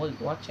Center while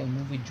watching a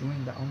movie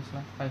during the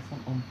onslaught Typhoon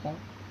Ompong.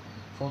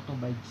 Photo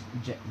by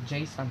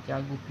J.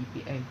 Santiago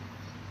PPA.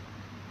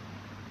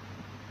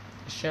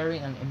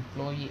 Sharing, an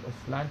employee of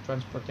Land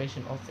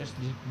Transportation Office,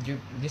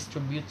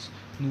 distributes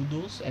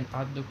noodles and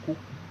other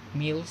cooked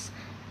meals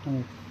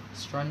to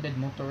stranded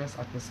motorists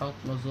at the South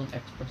Luzon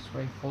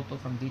Expressway. Photo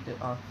from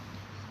DTR.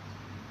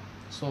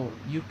 So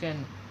you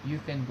can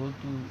go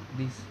to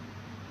this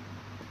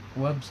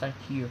website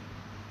here.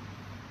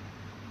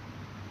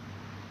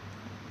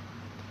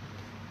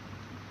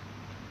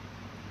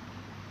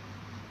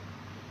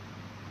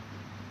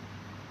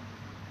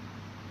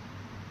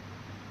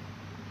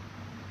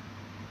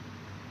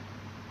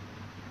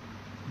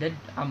 Dead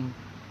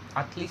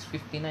at least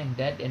 59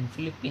 dead in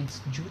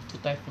Philippines due to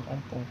Typhoon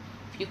Ompong.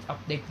 Fifth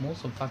update,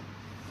 most of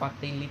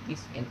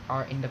fatalities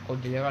are in the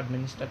Cordillera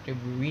Administrative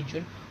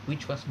Region,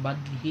 which was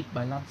badly hit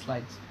by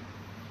landslides.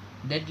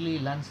 Deadly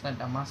landslide,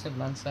 a massive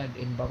landslide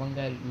in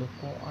Barangay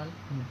Locoan. I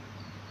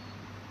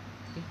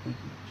think we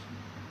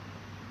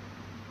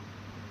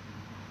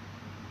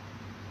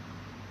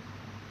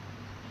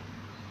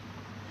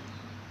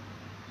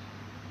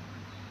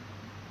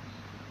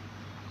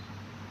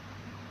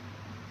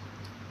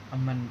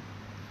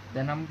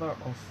the number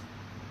of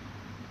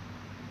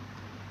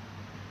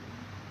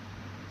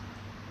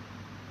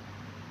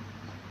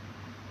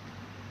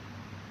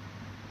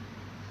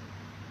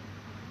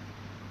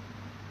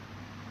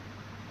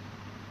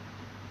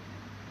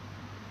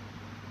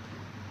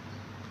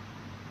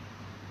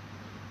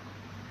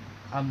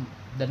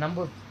the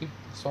number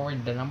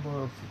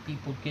of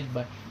people killed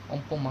by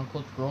Ompong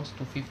Mangkot rose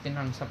to 15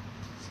 on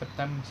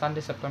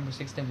Sunday, September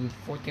 16, with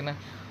 49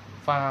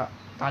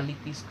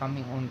 fatalities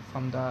coming on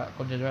from the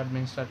Cordillera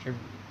Administrative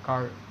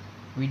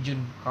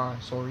Region.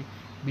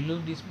 Below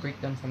this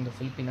breakdown from the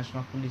Philippine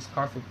National Police: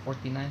 CAR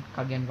 49,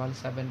 Cagayan Valley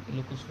 7,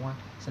 Ilocos 1,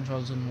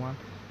 Central Zone 1,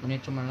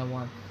 Metro Manila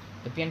 1.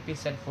 The PNP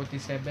said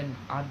 47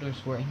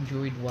 others were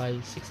injured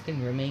while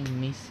 16 remain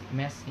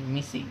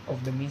missing.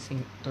 Of the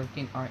missing,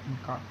 13 are in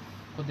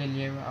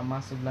Cordillera. A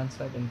massive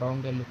landslide in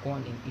Barangay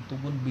Lucoan in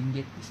Itugon,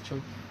 Benguet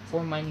destroyed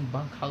 4 mining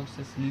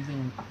bunkhouses,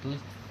 leaving at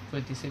least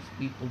 26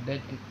 people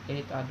dead and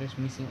 8 others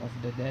missing. Of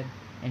the dead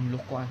in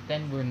Lucoan,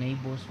 10 were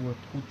neighbors who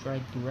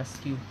tried to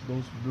rescue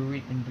those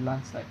buried in the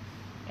landslide.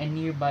 And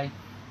nearby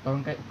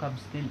Barangay Ukab,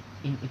 still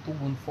in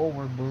Itugon, 4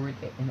 were buried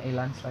in a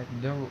landslide.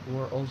 There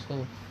were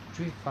also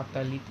 3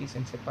 fatalities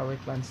in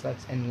separate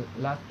landslides in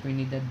La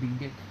Trinidad,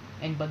 Benguet,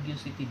 and Baguio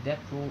City.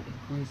 Death roll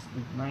increased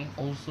to 9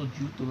 also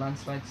due to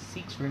landslides.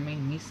 6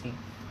 remain missing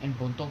in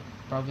Bontoc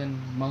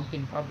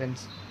Mountain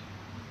Province.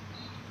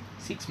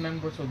 6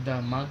 members of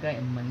the Magay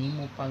and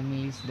Manimo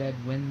families dead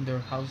when their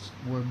houses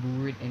were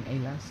buried in a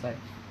landslide.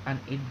 An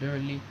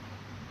elderly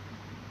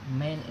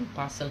man in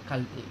Pasel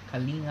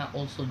Kalinga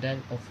also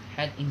died of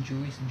head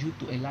injuries due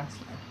to a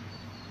landslide.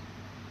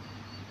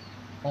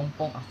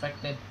 Ompong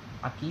affected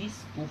at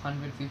least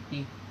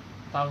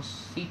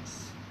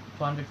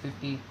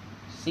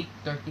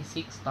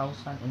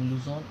 236,000 in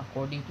Luzon,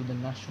 according to the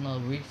National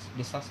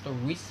Disaster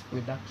Risk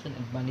Reduction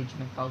and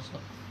Management Council,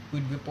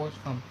 with reports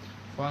from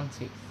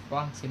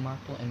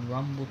Francimato and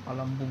Rambo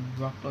Palambong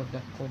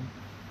Rockler.com.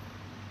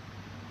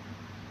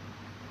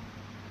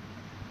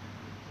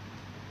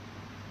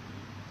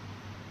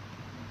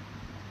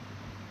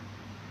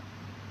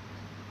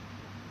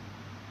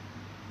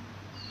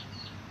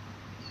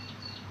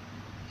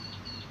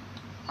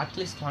 At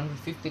least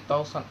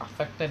 250,000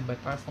 affected by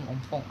Typhoon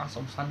Ompong as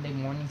of Sunday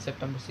morning,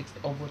 September 6.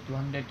 Over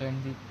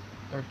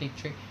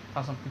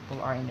 233,000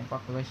 people are in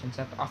evacuation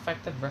center.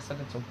 Affected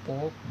residents of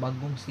Poe,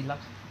 Bagong Silak,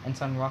 and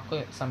San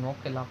Roque,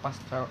 La Paz,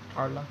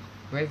 Tarlac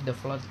braved the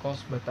flood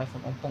caused by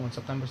Typhoon Ompong on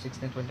September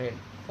 16, 2020.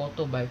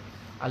 Photo by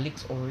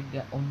Alex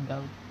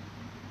Ongal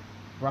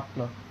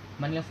Rappler.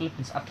 Manila,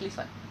 Philippines. At least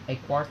a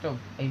quarter of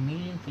a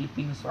million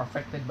Filipinos are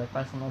affected by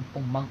Typhoon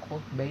Ompong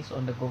Mangkot, based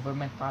on the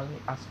government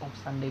tally as of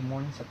Sunday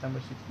morning, September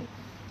 16.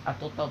 A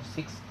total of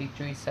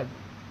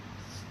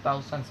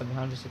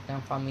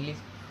 63,769 families,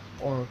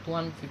 or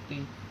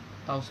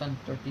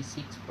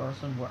 250,036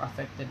 persons, were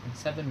affected in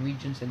 7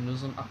 regions in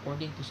Luzon,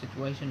 according to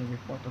Situation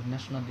Report of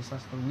National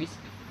Disaster Risk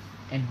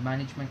and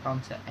Management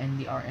Council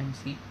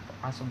 (NDRMC).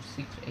 as of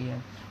 6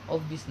 a.m.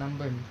 Of this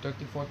number,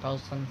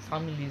 34,000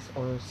 families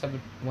or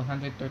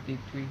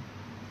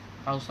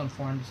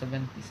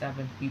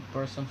 133,477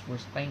 persons were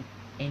staying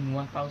in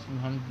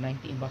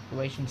 1,190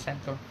 evacuation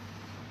center,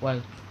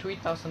 while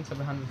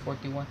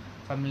 3,741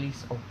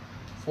 families of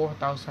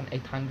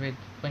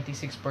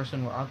 4,826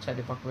 persons were outside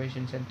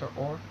evacuation center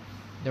or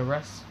the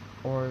rest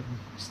or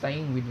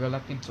staying with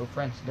relatives or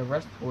friends. The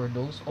rest were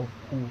those of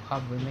who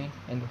have remained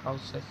in their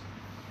houses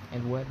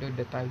and weathered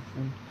the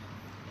typhoon,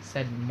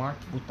 said Mark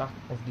Butak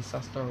of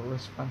Disaster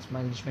Response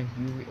Management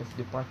Bureau of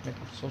Department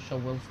of Social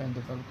Welfare and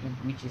Development,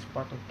 which is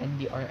part of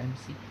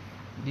NDRMC.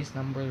 This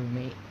number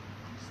may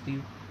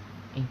still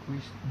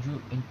increase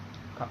due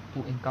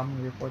to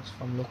incoming reports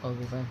from local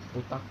government.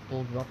 Butak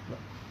told Rappler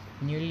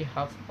nearly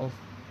half of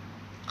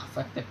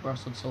affected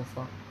persons so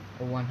far,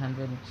 or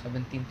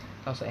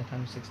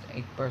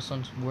 117,868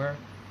 persons, were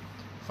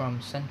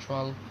from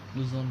central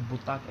Luzon.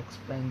 Butak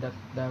explained that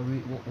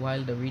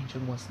while the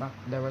region was not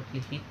directly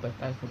hit by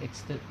typhoon, it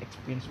still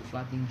experienced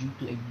flooding due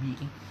to a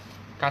being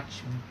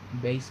catch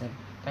basin.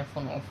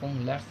 Typhoon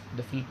Ompong left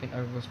the Philippine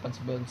area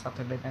responsible on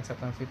Saturday night,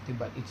 September 50,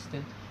 but it's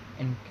still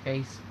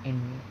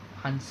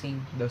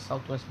enhancing the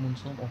southwest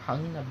monsoon or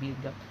hangin na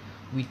bigat,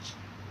 which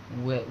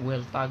will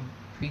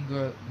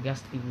trigger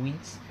gusty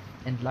winds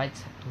and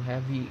light to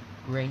heavy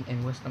rain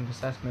in western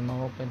Visayas,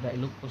 Mimaropa, the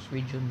Ilocos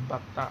region,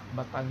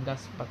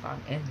 Batangas, Bataan,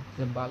 and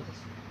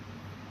Zambales.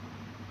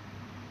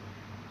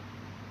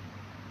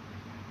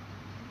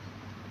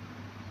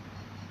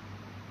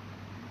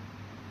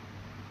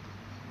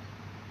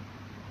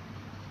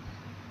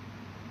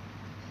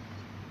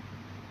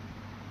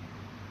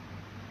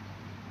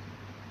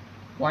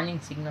 Warning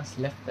signals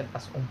lifted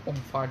as Ompong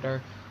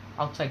farther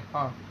outside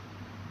par,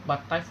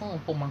 but Typhoon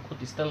Ompong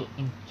Mangkhut is still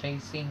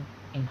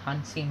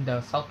enhancing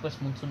the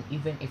southwest monsoon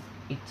even if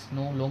it's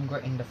no longer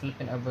in the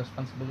Philippine area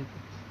responsibility.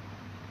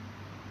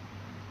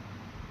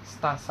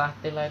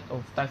 Satellite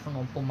of Typhoon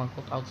Ompong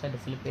Mangkhut outside the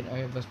Philippine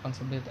area of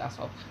responsibility as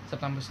of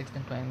September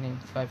 16,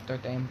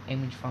 5:30 am.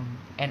 Image from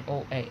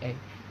NOAA.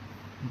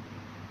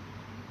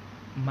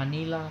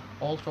 Manila,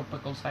 all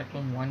tropical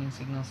cyclone warning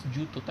signals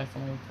due to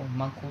Typhoon Ompong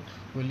Mangkhut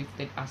were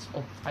lifted as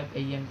of 5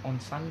 a.m. on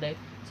Sunday,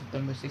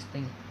 September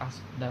 16,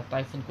 as the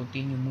typhoon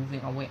continued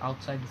moving away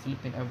outside the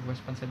Philippine area of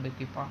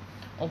responsibility par.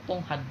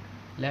 Ompong had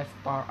left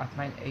par at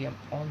 9 a.m.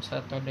 on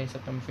Saturday,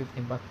 September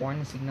 15, but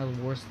warning signals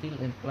were still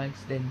in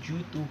place then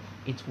due to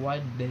its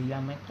wide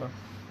diameter.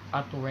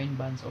 Auto rain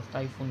bands of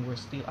typhoon were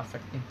still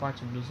affecting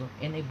parts of Luzon.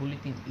 In a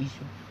bulletin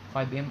issued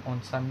 5 a.m.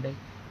 on Sunday,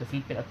 the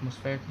Philippine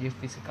Atmospheric,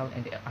 Geophysical,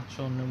 and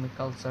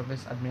Astronomical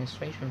Service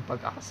Administration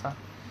 (PAGASA)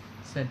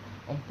 said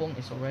Ompong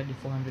is already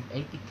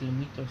 480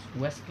 kilometers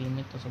west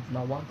kilometers of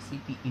Lawag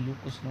City,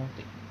 Ilocos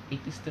Norte. It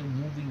is still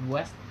moving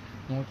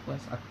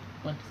west-northwest at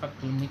 25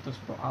 kilometers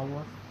per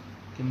hour.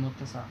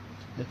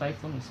 The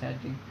typhoon is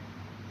heading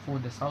for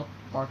the south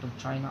part of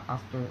China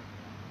after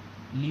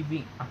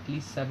leaving at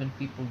least 7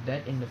 people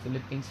dead in the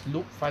Philippines.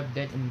 Look, 5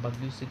 dead in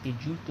Baguio City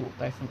due to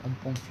Typhoon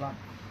Ompong flood.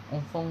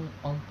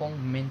 Ompong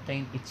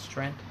maintained its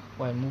strength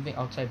while moving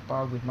outside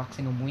par with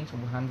maximum winds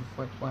of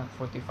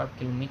 145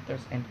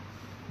 kilometers and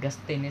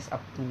gustiness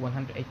up to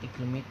 180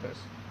 kilometers.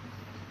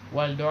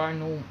 While there are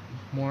no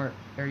more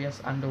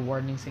areas under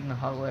warning signal,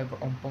 however,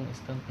 Ompong is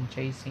still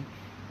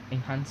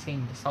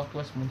enhancing the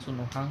southwest monsoon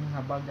o hangin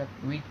habagat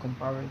with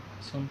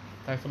comparison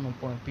Typhoon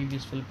Ompong and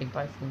previous Philippine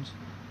typhoons.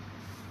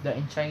 The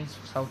Chinese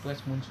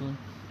southwest monsoon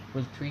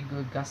will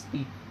trigger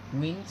gusty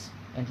winds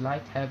and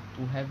light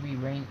to heavy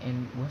rain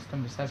in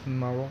western Visayas,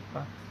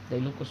 Mimaropa, the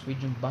Ilocos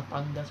region,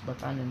 Batangas,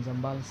 Bataan, and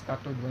Zambales.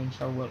 Scattered rain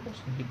shower will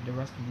also hit the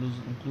rest of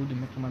Luzon, including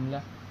Metro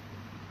Manila.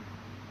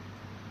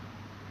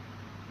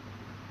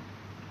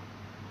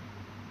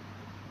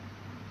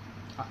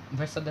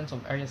 Residents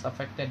of areas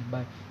affected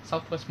by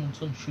southwest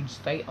monsoon should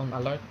stay on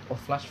alert of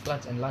flash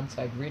floods and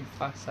landslide. Read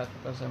facts at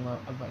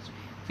advice.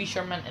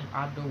 Fishermen and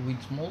other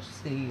with small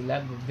sea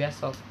level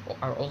vessels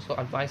are also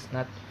advised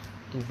not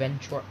to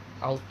venture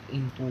out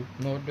into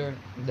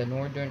the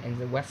northern and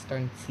the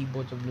western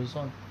seaboards of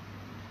Luzon.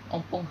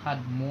 Ompong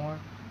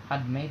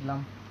had made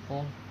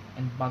landfall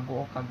in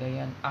Bagoong,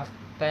 Cagayan at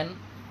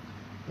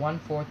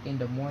 10:40 in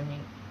the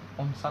morning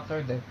on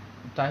Saturday.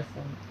 The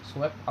typhoon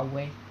swept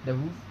away the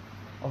roof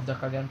of the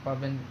Cagayan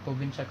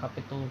provincial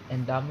capital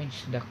and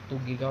damaged the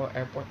Tugigawa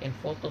airport. In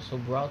photos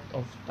of route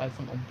of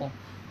Typhoon Ompong.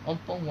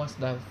 Ompong was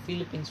the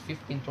Philippines'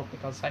 15th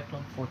tropical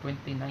cyclone for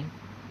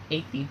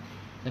 2018.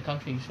 The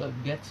country usually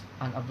gets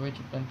an average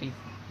of 20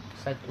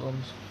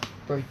 cyclones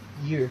per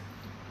year.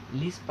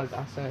 List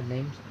PAGASA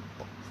names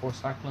for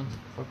cyclones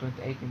for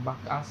 2018.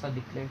 PAGASA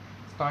declared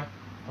start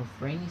of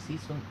rainy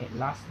season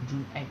last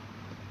June 8.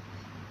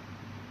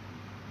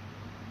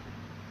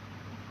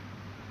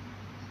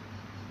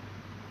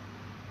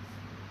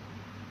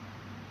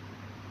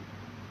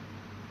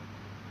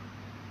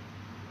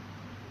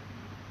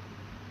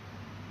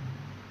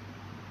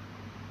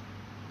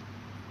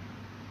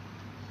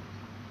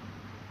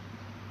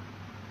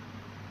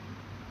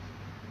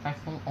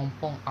 Typhoon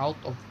Ompong out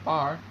of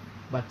par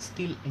but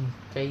still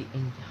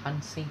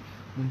enhancing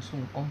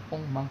monsoon.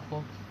 Ompong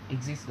Mangkhut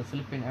exists the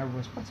Philippine Air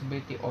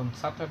Responsibility on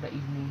Saturday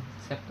evening,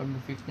 September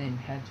 15,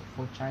 heads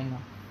for China.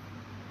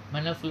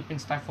 Manila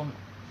Philippines Typhoon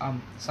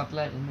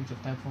satellite image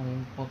of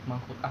Typhoon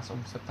Mangkhut as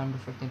of September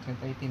 15,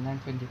 2018,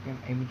 9:20 p.m.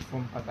 Image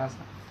from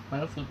Pag-asa.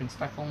 Manila Philippines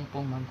Typhoon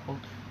Mangkhut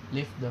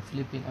left the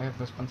Philippine Air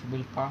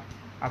Responsibility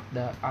at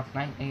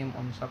 9 a.m.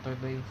 on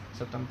Saturday,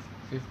 September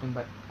 15,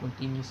 but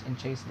continues and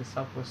chase the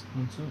southwest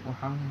monsoon or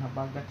hangin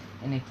habagat.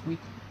 In a tweet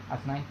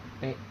at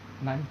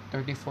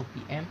 9:34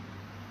 p.m.,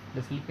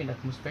 the Philippine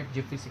Atmospheric,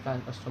 Geophysical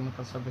and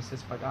Astronomical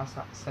Services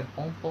Pag-asa said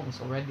Ompong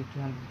is already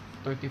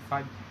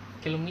 335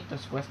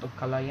 kilometers west of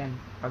Calayan,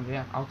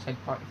 Cagayan, outside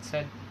Park. It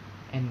said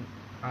in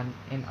an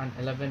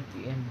 11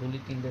 p.m.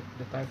 bulletin that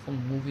the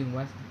typhoon moving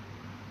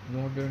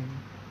northern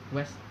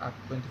west at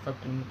 25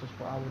 kilometers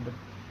per hour.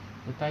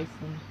 The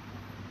typhoon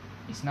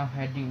is now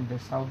heading the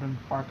southern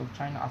part of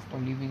China after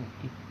leaving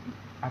it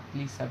at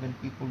least 7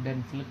 people dead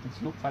in Philippines.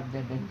 Look 5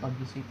 dead in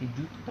Baguio City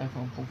due to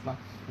Typhoon Pongfla.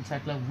 It's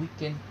like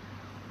weekend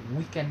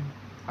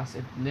as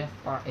it left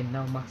far and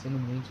now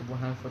maximum range of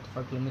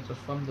 145 kilometers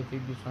from the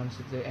previous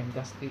 160 and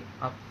gusting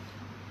up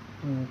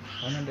to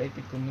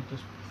 180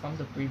 kilometers from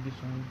the previous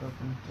 100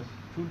 kilometers.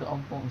 Through the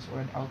Ompong is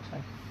already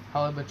outside.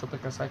 However,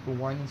 tropical cyclone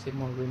warning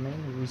signal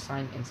remain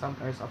resigned in some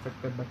areas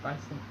affected by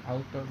typhoon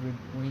outer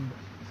wind.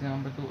 Signal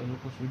number 2,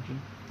 Ilocos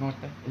Region,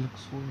 Norte,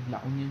 Ilocos Sur, La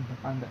Union,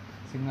 Bapanda.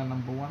 Signal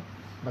number 1,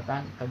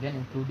 Batan, Cagayan,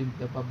 including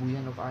the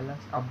Babuyan of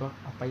Alas, Abra,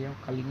 Apayao,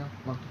 Kalinga,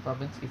 Monte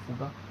Province,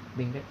 Ifuga,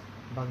 Benguet,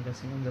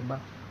 Pangasinan, Zamba.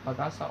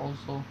 Pag-asa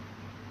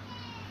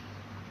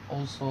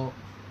also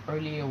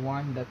earlier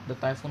warned that the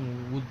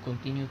typhoon would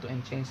continue to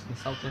entrench the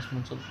southwest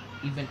monsoon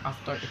even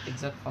after it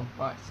exits from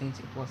Par, since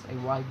it was a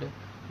wide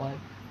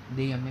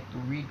diameter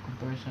read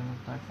comparison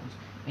of typhoons.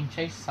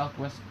 Entrenched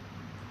southwest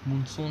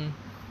monsoon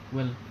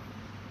will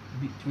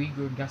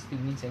trigger gusty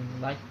winds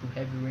and light to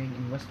heavy rain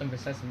in western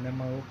Visayas and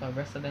Mimaropa.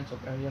 Residents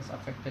of areas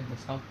affected by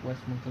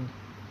southwest monsoon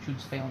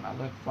should stay on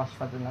alert. Flash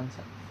flood and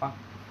landslide.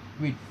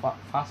 Read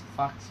fast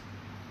facts.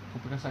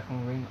 Tropical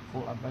cyclone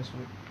rainfall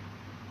advisory.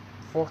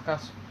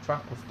 Forecast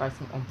track of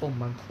Typhoon Ompong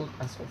Mangkhut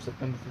as of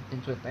September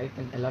 15,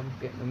 2018, 11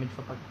 p.m. Image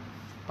for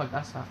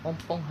Pag-asa.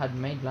 Ompong had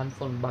made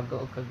landfall in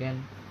Baguio,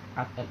 Cagayan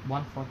at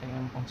 1:40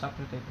 a.m. on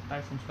Saturday. The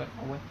typhoon swept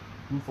away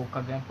roof of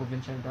Cagayan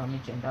provincial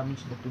damage and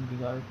damaged the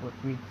Tubiga airport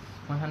with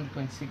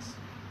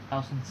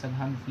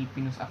 126,700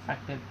 Filipinos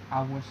affected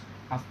hours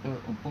after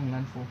Ompong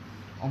landfall.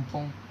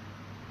 Ompong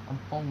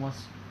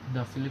was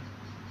the Philippine.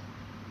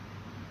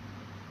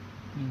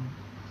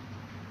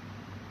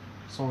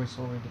 Sorry,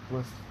 that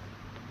was.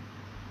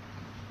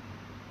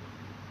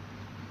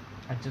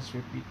 I just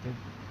repeated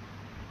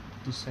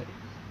to say.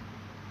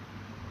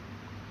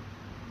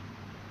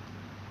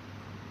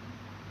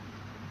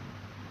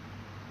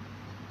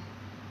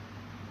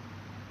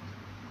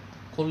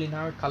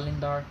 Culinary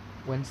calendar,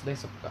 Wednesday,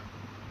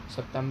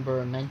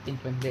 September 19,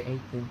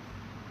 2018.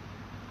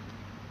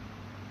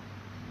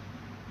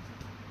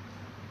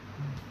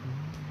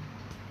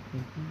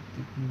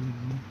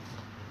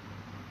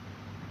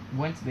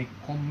 Wednesday,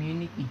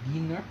 community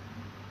dinner,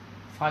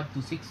 5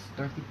 to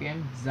 6:30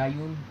 p.m.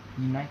 Zion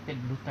United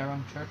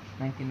Lutheran Church,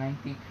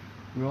 1990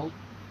 Road,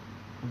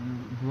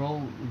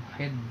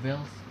 Head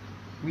Wells.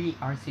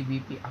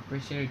 RCBP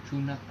appreciated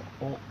through not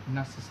all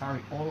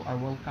necessary. All are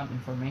welcome.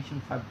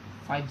 Information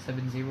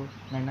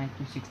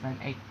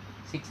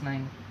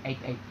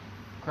 570-992-698-6988.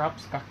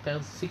 Crops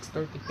Cocktails,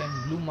 6:30 p.m.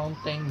 Blue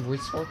Mountain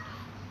Resort,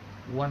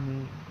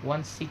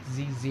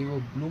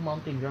 1600 Blue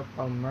Mountain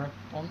Reptile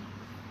Marathon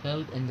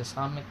held in the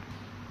Summit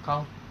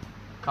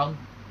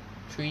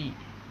Country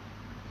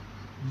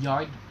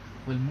Yard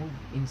will move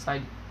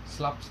inside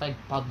slopside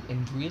pub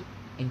and grill.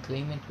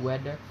 Inclement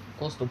weather,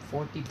 cost of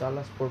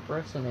 $40 per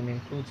person and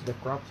includes the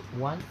crops,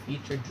 one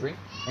featured drink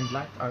and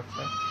light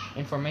airfare.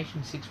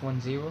 Information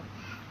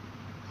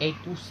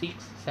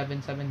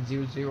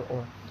 610-826-7700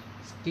 or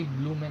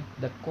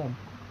steveblument.com.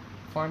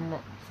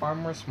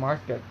 Farmers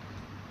Market,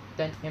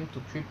 10 a.m. to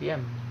 3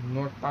 p.m.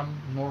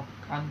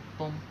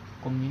 Northampton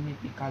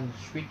Community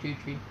College,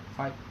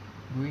 3335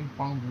 Green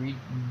Pound Reed,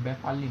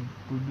 Bepalin.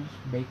 Produce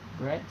baked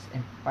breads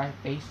and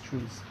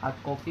pastries, hot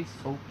coffees,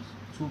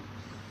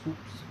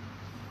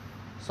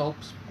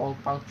 soaps,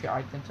 poultry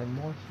items, and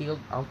more held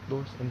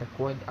outdoors in the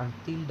quad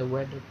until the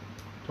weather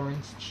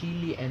turns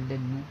chilly and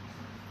then move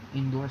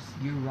indoors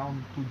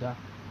year-round to the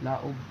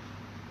Laob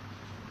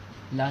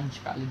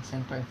Lunch College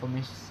Center.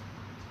 Information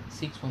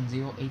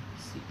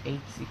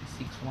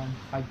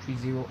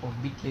 610-866-530 or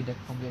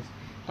bit.ly.com.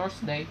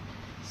 Thursday,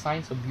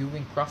 signs of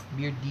viewing craft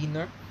beer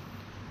dinner,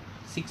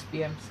 6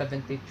 p.m.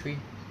 73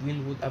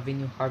 Willwood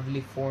Avenue,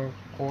 Harvey,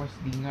 4-course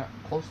dinner,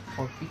 cost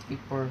for $50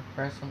 per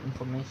person.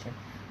 Information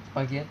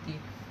spaghetti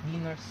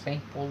dinner,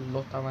 St. Paul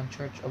Lutheran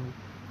Church of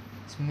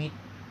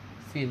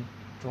Smithfield,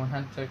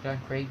 139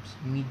 Crabes,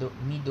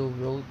 Meadow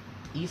Road,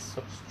 East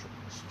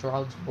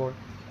Stroudsburg.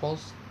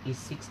 Cost is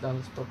 $6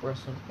 per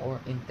person or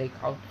in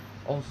takeout.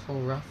 Also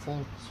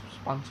raffle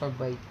sponsored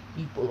by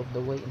People of the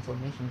Way.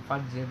 Information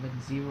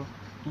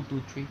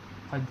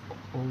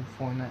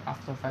 570-223-5049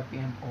 after 5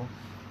 p.m. or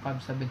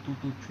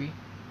 57223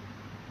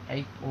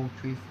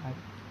 8035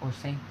 or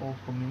St. Paul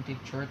Community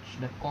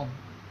Church.com.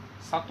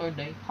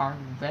 Saturday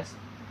Harvest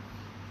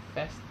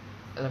Fest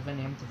 11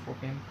 a.m. to 4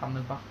 p.m.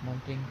 Camelback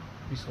Mountain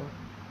Resort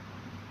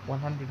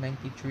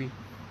 193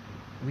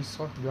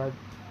 Resort Drive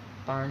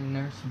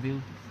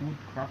Turnersville Food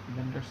Craft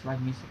Vendors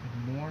Live Music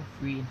and more.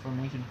 Free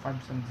information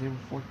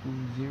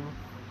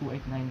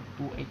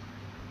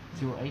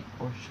 570-420-2809-2808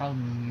 or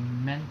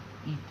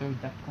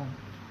shalmeneater.com.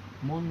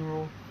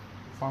 Monroe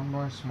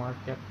Farmers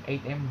Market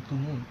 8 a.m. to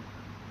noon.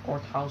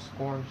 Courthouse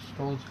Core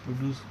stores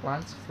produce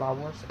plants,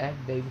 flowers, egg,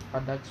 dairy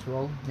products,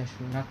 raw,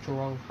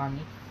 natural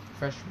honey,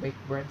 fresh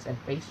baked breads and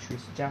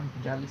pastries, jam,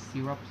 jelly,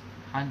 syrups,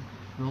 hand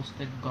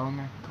roasted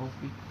gourmet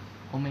coffee,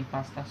 homemade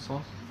pasta,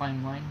 sauce,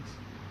 fine wines,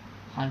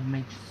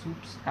 handmade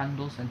soups,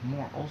 candles, and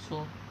more.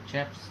 Also,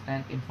 chef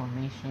stand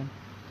information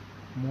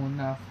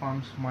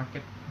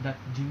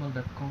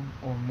monafarmsmarket.gmail.com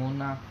or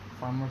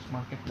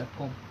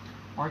monafarmersmarket.com.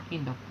 Party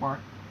in the Park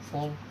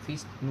Fall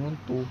Feast noon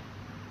to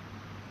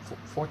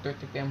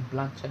 4:30 p.m.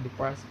 Blancha de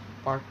Paz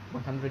Park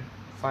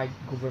 105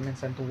 Government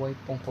Center Way,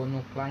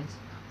 Poncono Clients.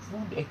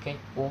 Food, a cake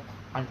walk,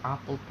 an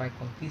apple pie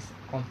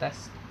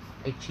contest,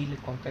 a chili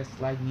contest,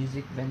 live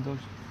music,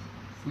 vendors,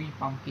 free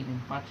pumpkin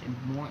and patch, and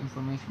more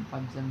information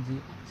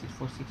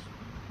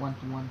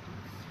 570-646-1212.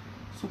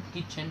 Soup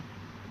Kitchen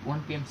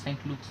 1 p.m. St.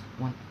 Luke's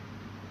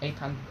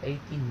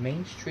 818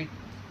 Main Street.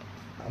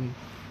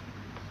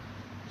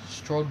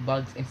 Strolled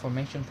Bugs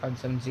information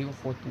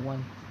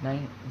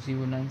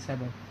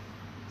 570-421-9097.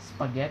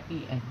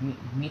 Spaghetti and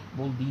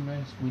meatball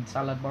dinners with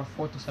salad bar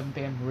 4 to 7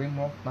 p.m.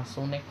 Rimrock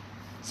Masonic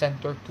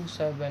Center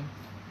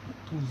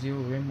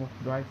 2720 Rimrock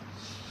Drive,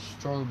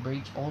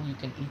 Strawbridge. All you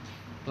can eat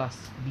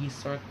plus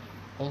dessert.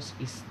 Cost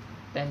is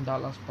 $10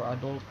 per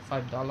adult,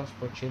 $5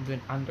 per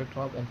children under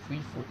 12, and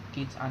free for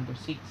kids under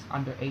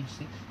age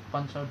 6.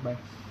 Sponsored by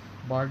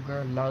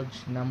Burger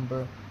Lodge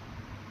number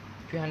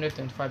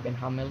 325 and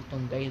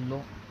Hamilton Day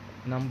Law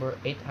number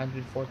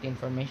 840.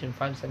 Information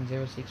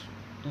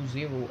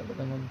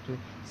 570-620-1112.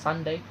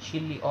 Sunday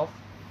chili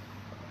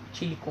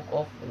cook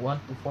off 1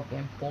 to 4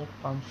 p.m. Polk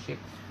Township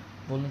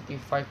Volunteer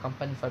Fire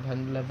Company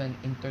 511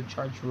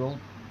 Interchange Road,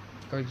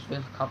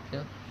 Kirksville,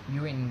 Capitol.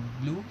 You're in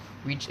Blue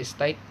Ridge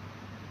Estate.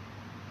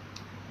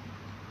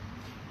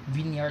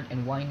 Vineyard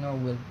and Winer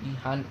will be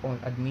hand-on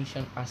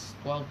admission as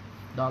 $12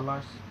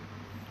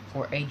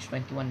 for age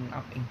 21 and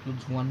up,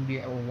 includes one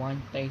beer or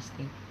wine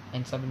tasting,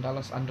 and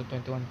 $7 under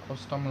 21.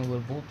 Customer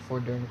will vote for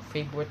their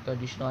favorite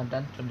traditional and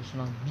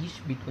non-traditional dish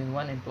between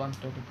 1 and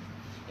 1:30.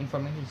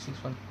 Information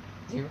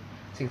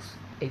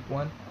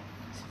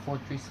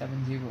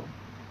 610-681-4370.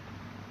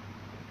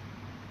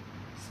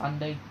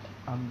 Sunday,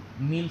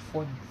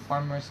 Milford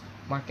Farmers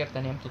Market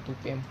 10 a.m. to 2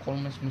 p.m.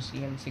 Coleman's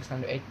Museum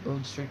 608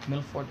 Broad Street,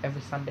 Milford,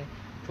 every Sunday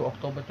through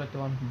October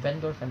 21.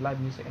 Vendors and live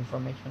music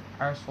information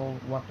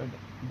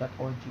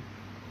aerosolwater.org.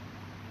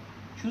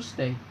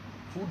 Tuesday,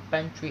 Food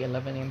Pantry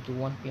 11 a.m. to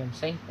 1 p.m.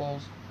 St.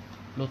 Paul's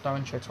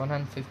Lutheran Church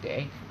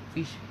 158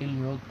 Fish Hill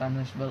Road,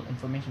 Tannersville.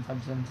 Information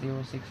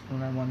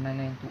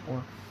 570-629-1992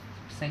 or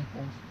St.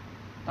 Paul's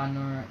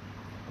Tanner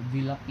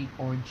Villa Pit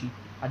Orgy.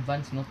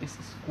 Advance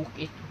notices: Cook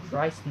It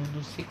Rice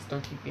Noodles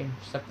 6:30 p.m.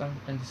 September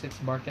 26.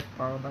 Barket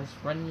Paradise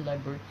Running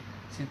Library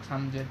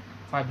 600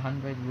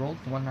 500 Road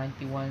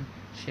 191.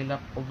 Sheila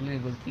Pogley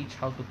will teach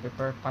how to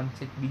prepare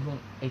pancit bihon,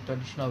 a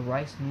traditional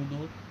rice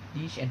noodle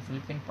dish in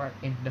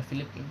the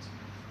Philippines.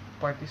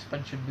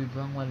 Participants should be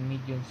bring one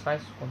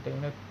medium-sized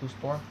container to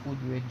store food.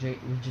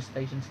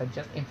 Registration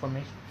suggest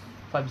information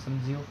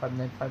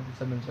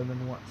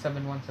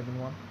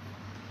 570-595-7171.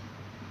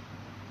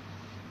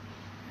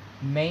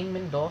 Maine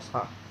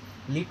Mendoza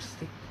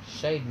lipstick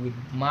shade with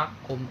MAC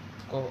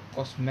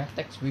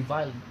Cosmetics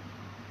reviled.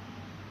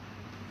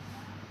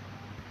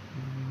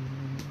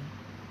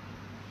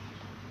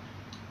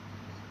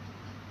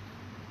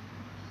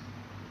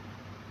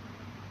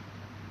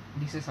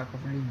 This is a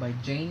cover by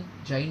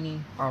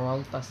Janie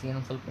Peralta,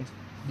 CNN Philippines.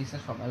 This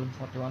is from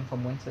 11:41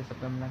 from Wednesday,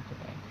 September 9 to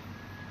 10.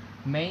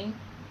 Maine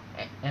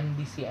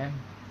MDCM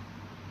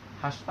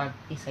hashtag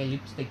is a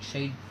lipstick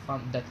shade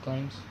that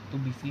claims to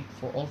be fit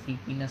for all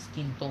Filipina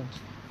skin tones.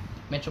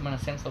 Metro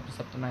Manila Sense to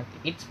September 9.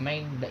 It's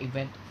Maine, the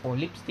event for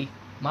lipstick.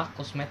 MAC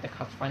Cosmetics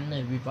has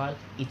finally revealed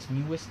its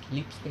newest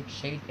lipstick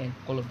shade in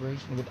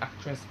collaboration with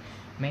actress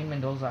Maine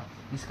Mendoza,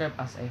 described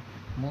as a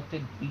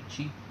malted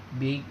peachy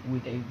beige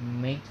with a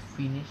matte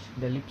finish.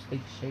 The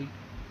lipstick shade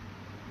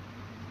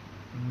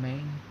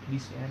Maine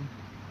DCM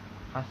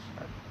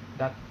hashtag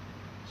that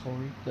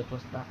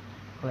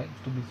claims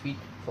to be fit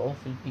for all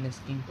Filipino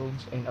skin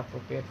tones and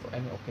appropriate for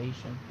any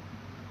occasion.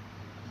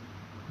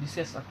 This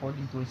is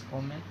according to his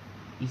comment.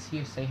 Is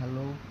here say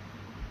hello.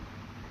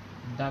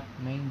 That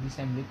Maine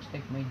DCM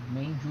lipstick made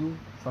Maine drew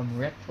from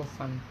retro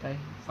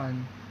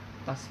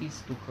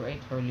fantasies to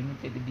create her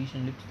limited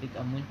edition lipstick,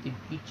 a malted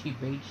peachy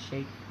beige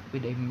shade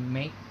with a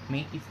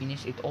matey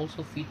finish. It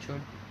also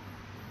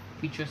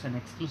features an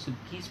exclusive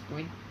kiss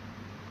print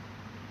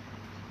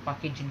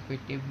packaging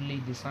creatively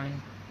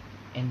designed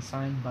and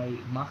signed by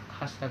Mac,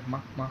 hashtag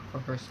Mac for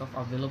herself,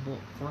 available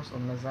first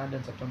on Lazada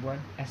on September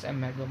 1, SM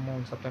Mega Mall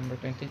on September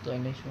 22,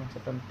 and Nation on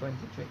September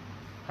 23.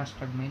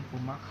 Hashtag main for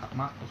Mac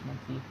Cosmetics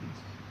Philippines.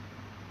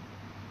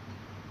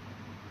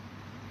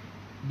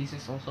 This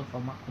is also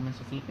from Mac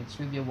Cosmetics Philippines.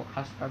 Review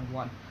hashtag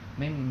 1.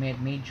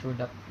 Made sure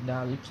that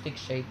the lipstick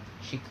shade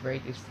she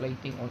created is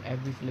flating on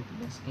every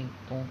Filipino skin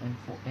tone and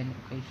for any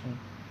occasion.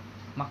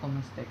 Mac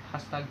Cosmetics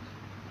hashtag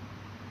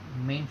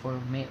main for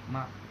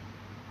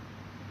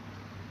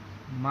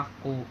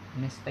Mako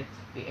Mistakes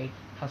PH,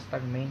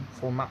 hashtag main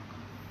for Mac.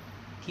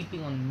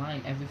 Keeping in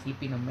mind every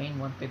Filipino main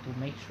wanted to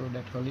make sure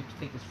that her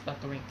lipstick is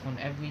flattering on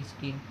every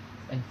skin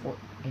and for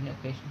any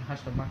occasion,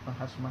 hashtag Mac,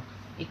 hashtag Mac.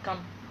 Ikam,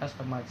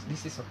 hashtag Max.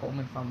 This is a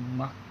comment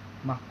from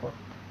Mako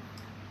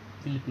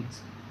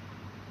Philippines.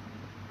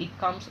 It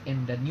comes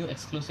in the new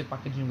exclusive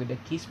packaging with a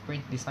kiss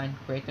print design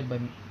created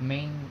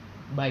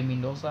by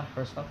Mendoza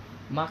herself.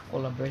 Mac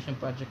collaboration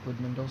project with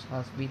Mendoza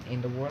has been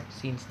in the works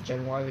since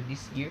January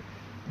this year.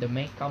 The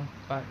makeup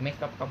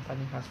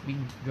company has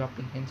been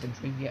dropping hints and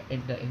trivia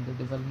in the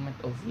development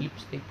of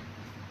lipstick,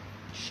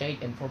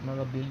 shade, and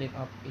formula building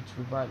up its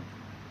revival.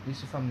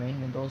 This is from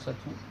Mendoza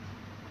too.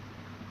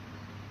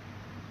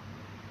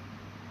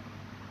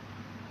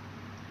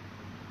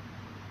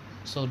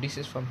 So this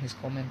is from his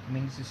comment.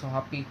 This is so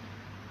happy.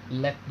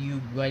 Let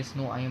you guys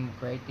know I am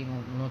creating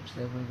a launch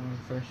level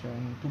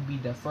version to be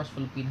the first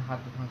Filipino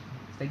hot dog.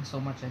 Thanks so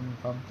much, and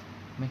from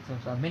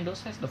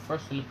Mendoza is the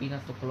first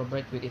Filipina to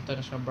collaborate with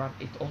international brand.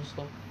 It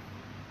also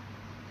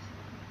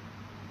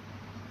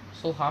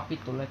so happy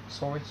to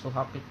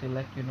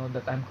let you know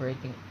that I'm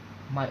creating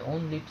my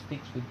own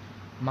lipsticks with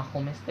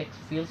Mako Mistakes.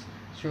 Feels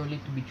surely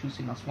to be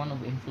chosen as one of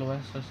the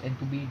influencers and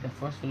to be the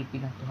first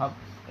Filipina to have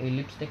a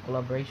lipstick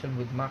collaboration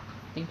with Mac.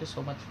 Thank you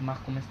so much,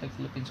 Mako Mistakes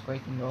Philippines.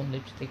 Creating your own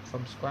lipstick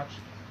from scratch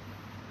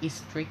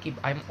is tricky.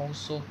 I'm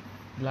also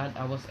glad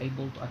I was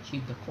able to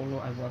achieve the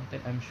color I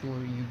wanted. I'm sure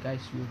you guys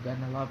you're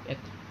gonna love it.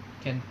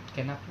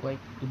 Cannot wait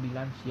to be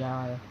launched.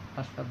 Yeah,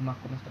 hashtag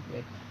Mako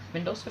Mistakes.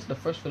 Mendoza is the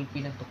first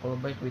Filipina to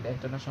collaborate with the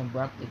international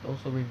brand. It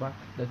also revealed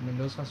that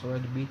Mendoza has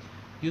already been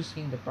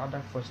using the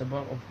product for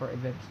several of her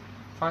events.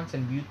 Fans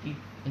and beauty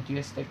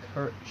enthusiasts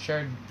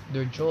shared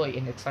their joy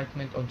and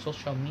excitement on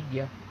social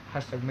media.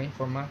 Hashtag main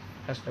for Mac,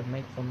 hashtag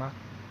made for Mac,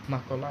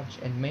 Macro Lunch,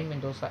 and Main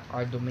Mendoza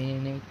are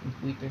dominating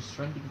Twitter's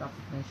trending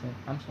topic nation.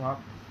 I'm so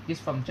happy. This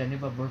from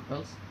Geneva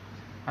Burpels.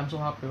 I'm so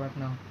happy right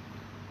now.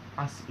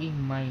 As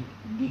in my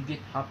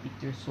gigit happy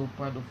tears, so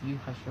proud of you,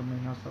 hashtag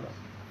main Mendoza.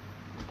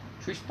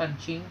 Tristan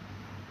Ching,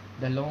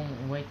 the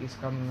long wait is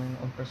coming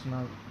on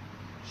personal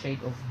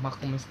shade of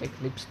Mako Mistake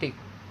lipstick.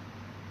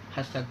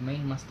 Hashtag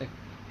main mistake,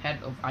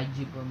 head of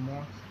IG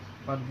Vermont,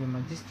 proud of your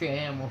this 3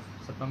 a.m. of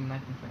September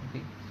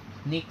 1920.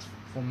 Nix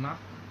for Mac.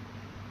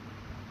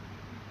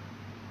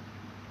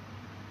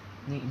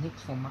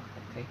 Nix for Mac,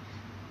 okay.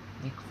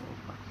 Nix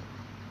for Mac.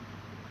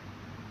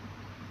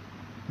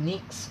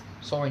 Nix,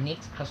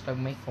 hashtag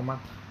make for Mac.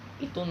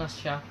 Ito na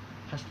siya,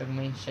 hashtag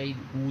main shade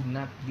would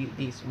not do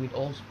this with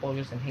all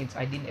spoilers and hints.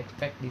 I didn't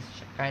expect this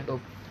kind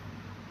of,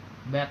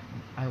 but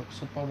I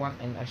super want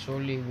and I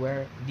surely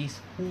wear this.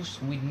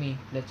 Who's with me?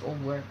 Let's all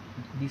wear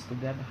this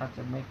together.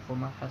 Hashtag make for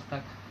Mac,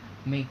 hashtag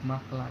make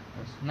Mac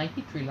likes.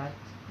 93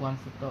 likes,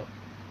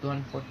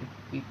 240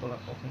 people are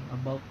talking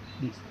about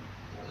this.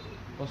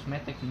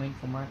 Cosmetic made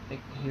for Matic.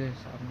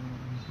 Here's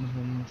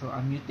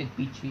a muted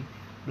peachy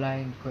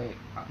blind gray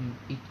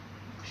it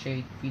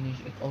shade finish.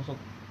 It also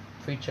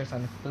features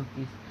an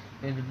expertise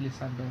Edwardly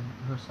Sandra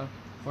herself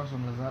first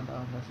on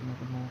Lazada.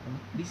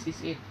 This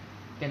is it.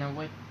 Cannot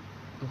wait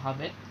to have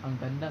it. Ang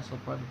ganda, so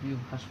proud of you.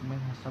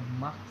 Hashtag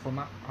Mac for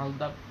Mac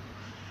Aldab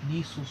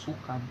di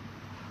Susukan.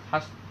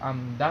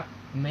 That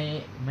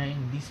main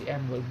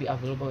DCM will be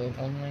available in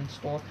online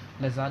store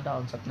Lazada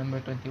on September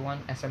 21,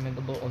 SM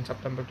on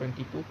September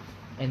 22,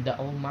 and the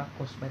all Mac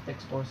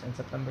Cosmetic stores in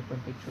September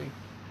 23.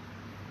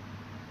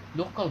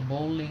 Local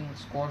bowling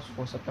scores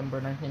for September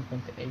 19,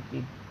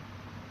 2018.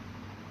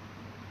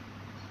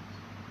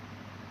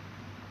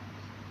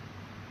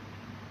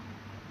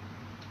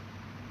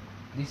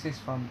 This is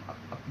from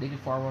updated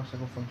 4 hours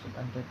ago from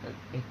September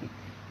 18.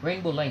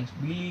 Rainbow Lines,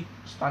 Billy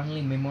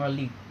Stanley Memorial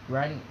League,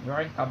 Ryan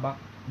Kabak,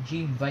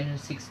 Jim Viner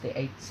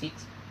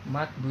 686,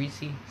 Matt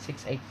Breezy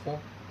 684,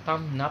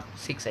 Tom Knapp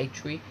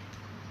 683,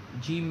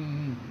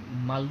 Jim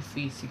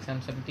Malfi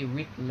 670,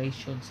 Rick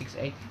Lation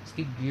 68,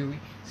 Steve Geary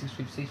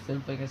 656, Phil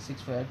Vegas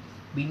 658,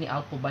 Bini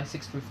Alpobay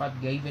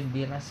 635, Gavin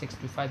Diana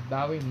 635,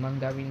 Barry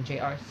Mangarin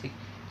JR 6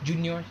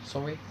 Junior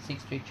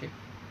 633,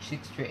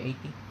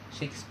 6380,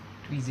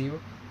 630,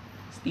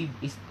 Steve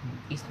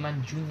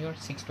Eastman Jr.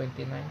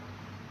 629,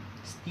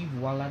 Steve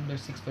Wallander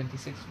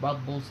 626,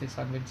 Bob Bull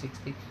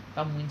 660,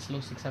 Tom Winslow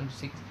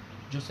 606,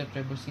 Joseph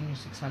Trevor Sr.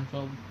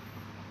 612,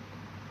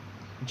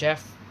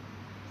 Jeff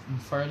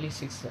Furley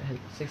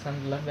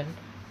 611,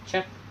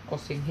 Chet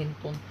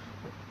Cosinghinton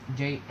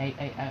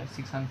JAAI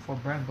 604,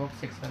 Brian Brock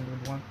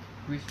 601,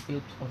 Chris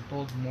Phillips of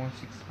Toldmore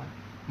 600,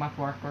 Matt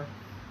Walker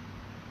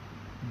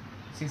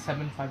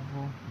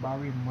 6750,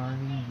 Barry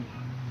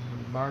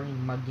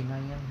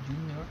Maginayan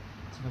Jr.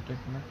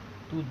 629.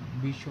 2.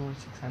 Be Sure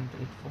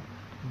 684.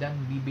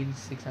 Dan Bibin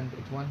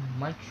 681.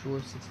 Mike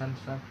Shure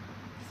 600.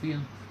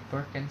 Phil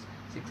Perkins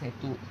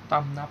 682.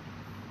 Tom Knapp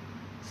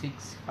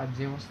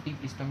 650. Steve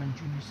Easterman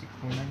Jr.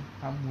 649.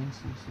 Tom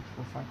Winslow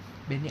 645.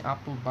 Benny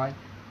Appleby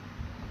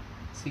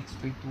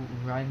 632.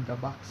 Ryan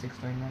Gabak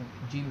 629.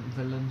 Jim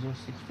Valenzo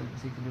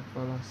 626.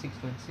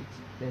 626.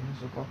 Dennis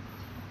Zuko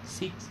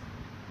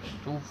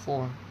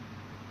 624.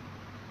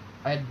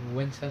 Ed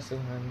Wenzel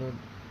 700.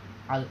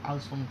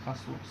 Alson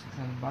Castro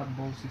 600. Bad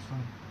Ball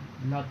 600.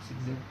 Blood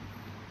 60.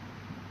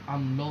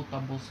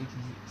 Notable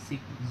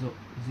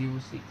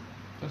 606.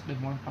 Just the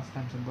one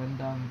pastimes and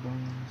Brenda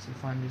Brown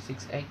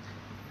 468.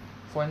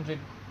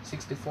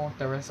 464.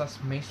 Teresa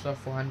Mesa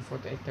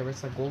 448.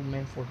 Teresa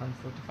Goldman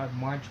 445.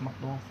 Marge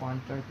McDowell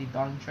 430.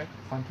 Don Trek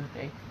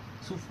 438.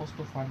 Sue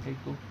Foster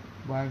 432.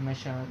 Brian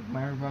Mesha,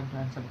 Mary Brown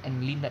 207,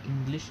 and Linda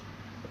English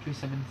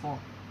 374.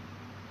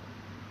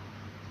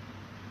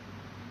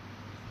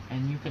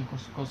 And you can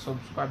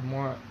subscribe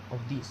more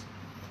of these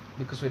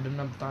because we don't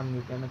have time.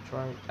 We're gonna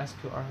try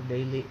SQR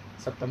Daily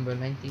September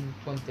 19,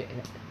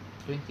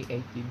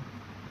 2018.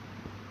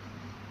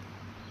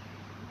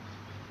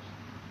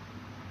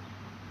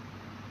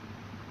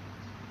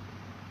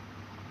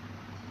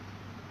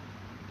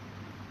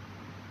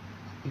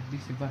 If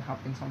this event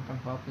happens,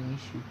 sometimes helping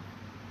issue.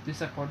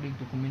 This according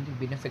to Community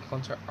Benefit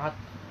Concert at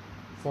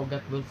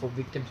Forgetville for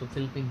victims of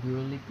Philippine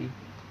brutality.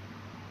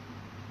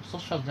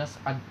 Social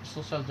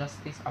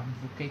justice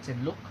advocates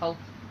and local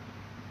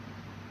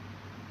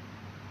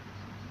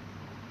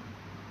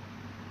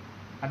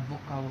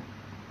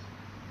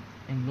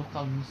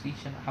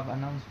musicians have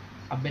announced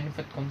a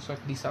benefit concert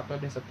this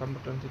Saturday, September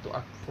 22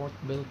 at Fort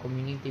Bill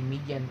Community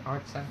Media and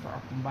Arts Center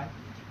are combined.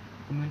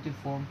 Community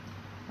forum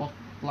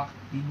potluck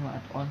dinner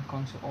at on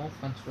concert. All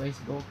funds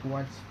raised go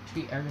towards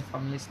 3 area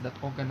families that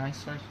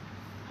organizers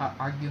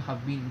argue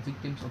have been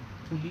victims of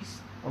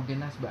police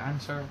organized by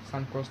Answer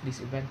Suncross. This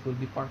event will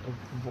be part of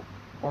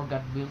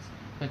Forgetville's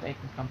 2018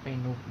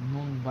 campaign of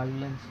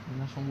non-violence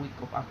National Week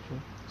of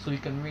Action. So you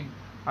can read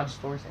other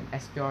stories in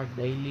SPR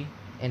Daily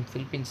and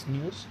Philippines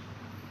News,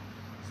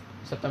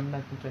 September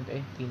 19,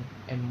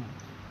 2018,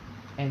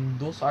 and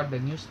those are the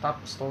news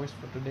top stories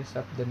for today,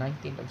 the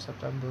 19th of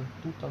September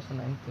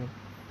 2019.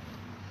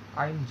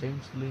 I'm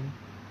James Lin.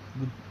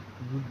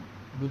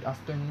 Good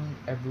afternoon,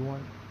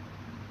 everyone.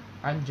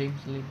 I'm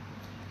James Lin.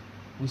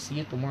 We see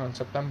you tomorrow on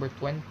September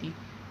 20th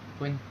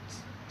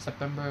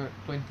September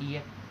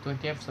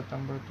 20th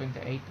September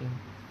 2018.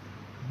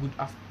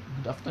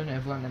 Good afternoon,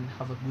 everyone, and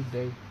have a good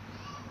day.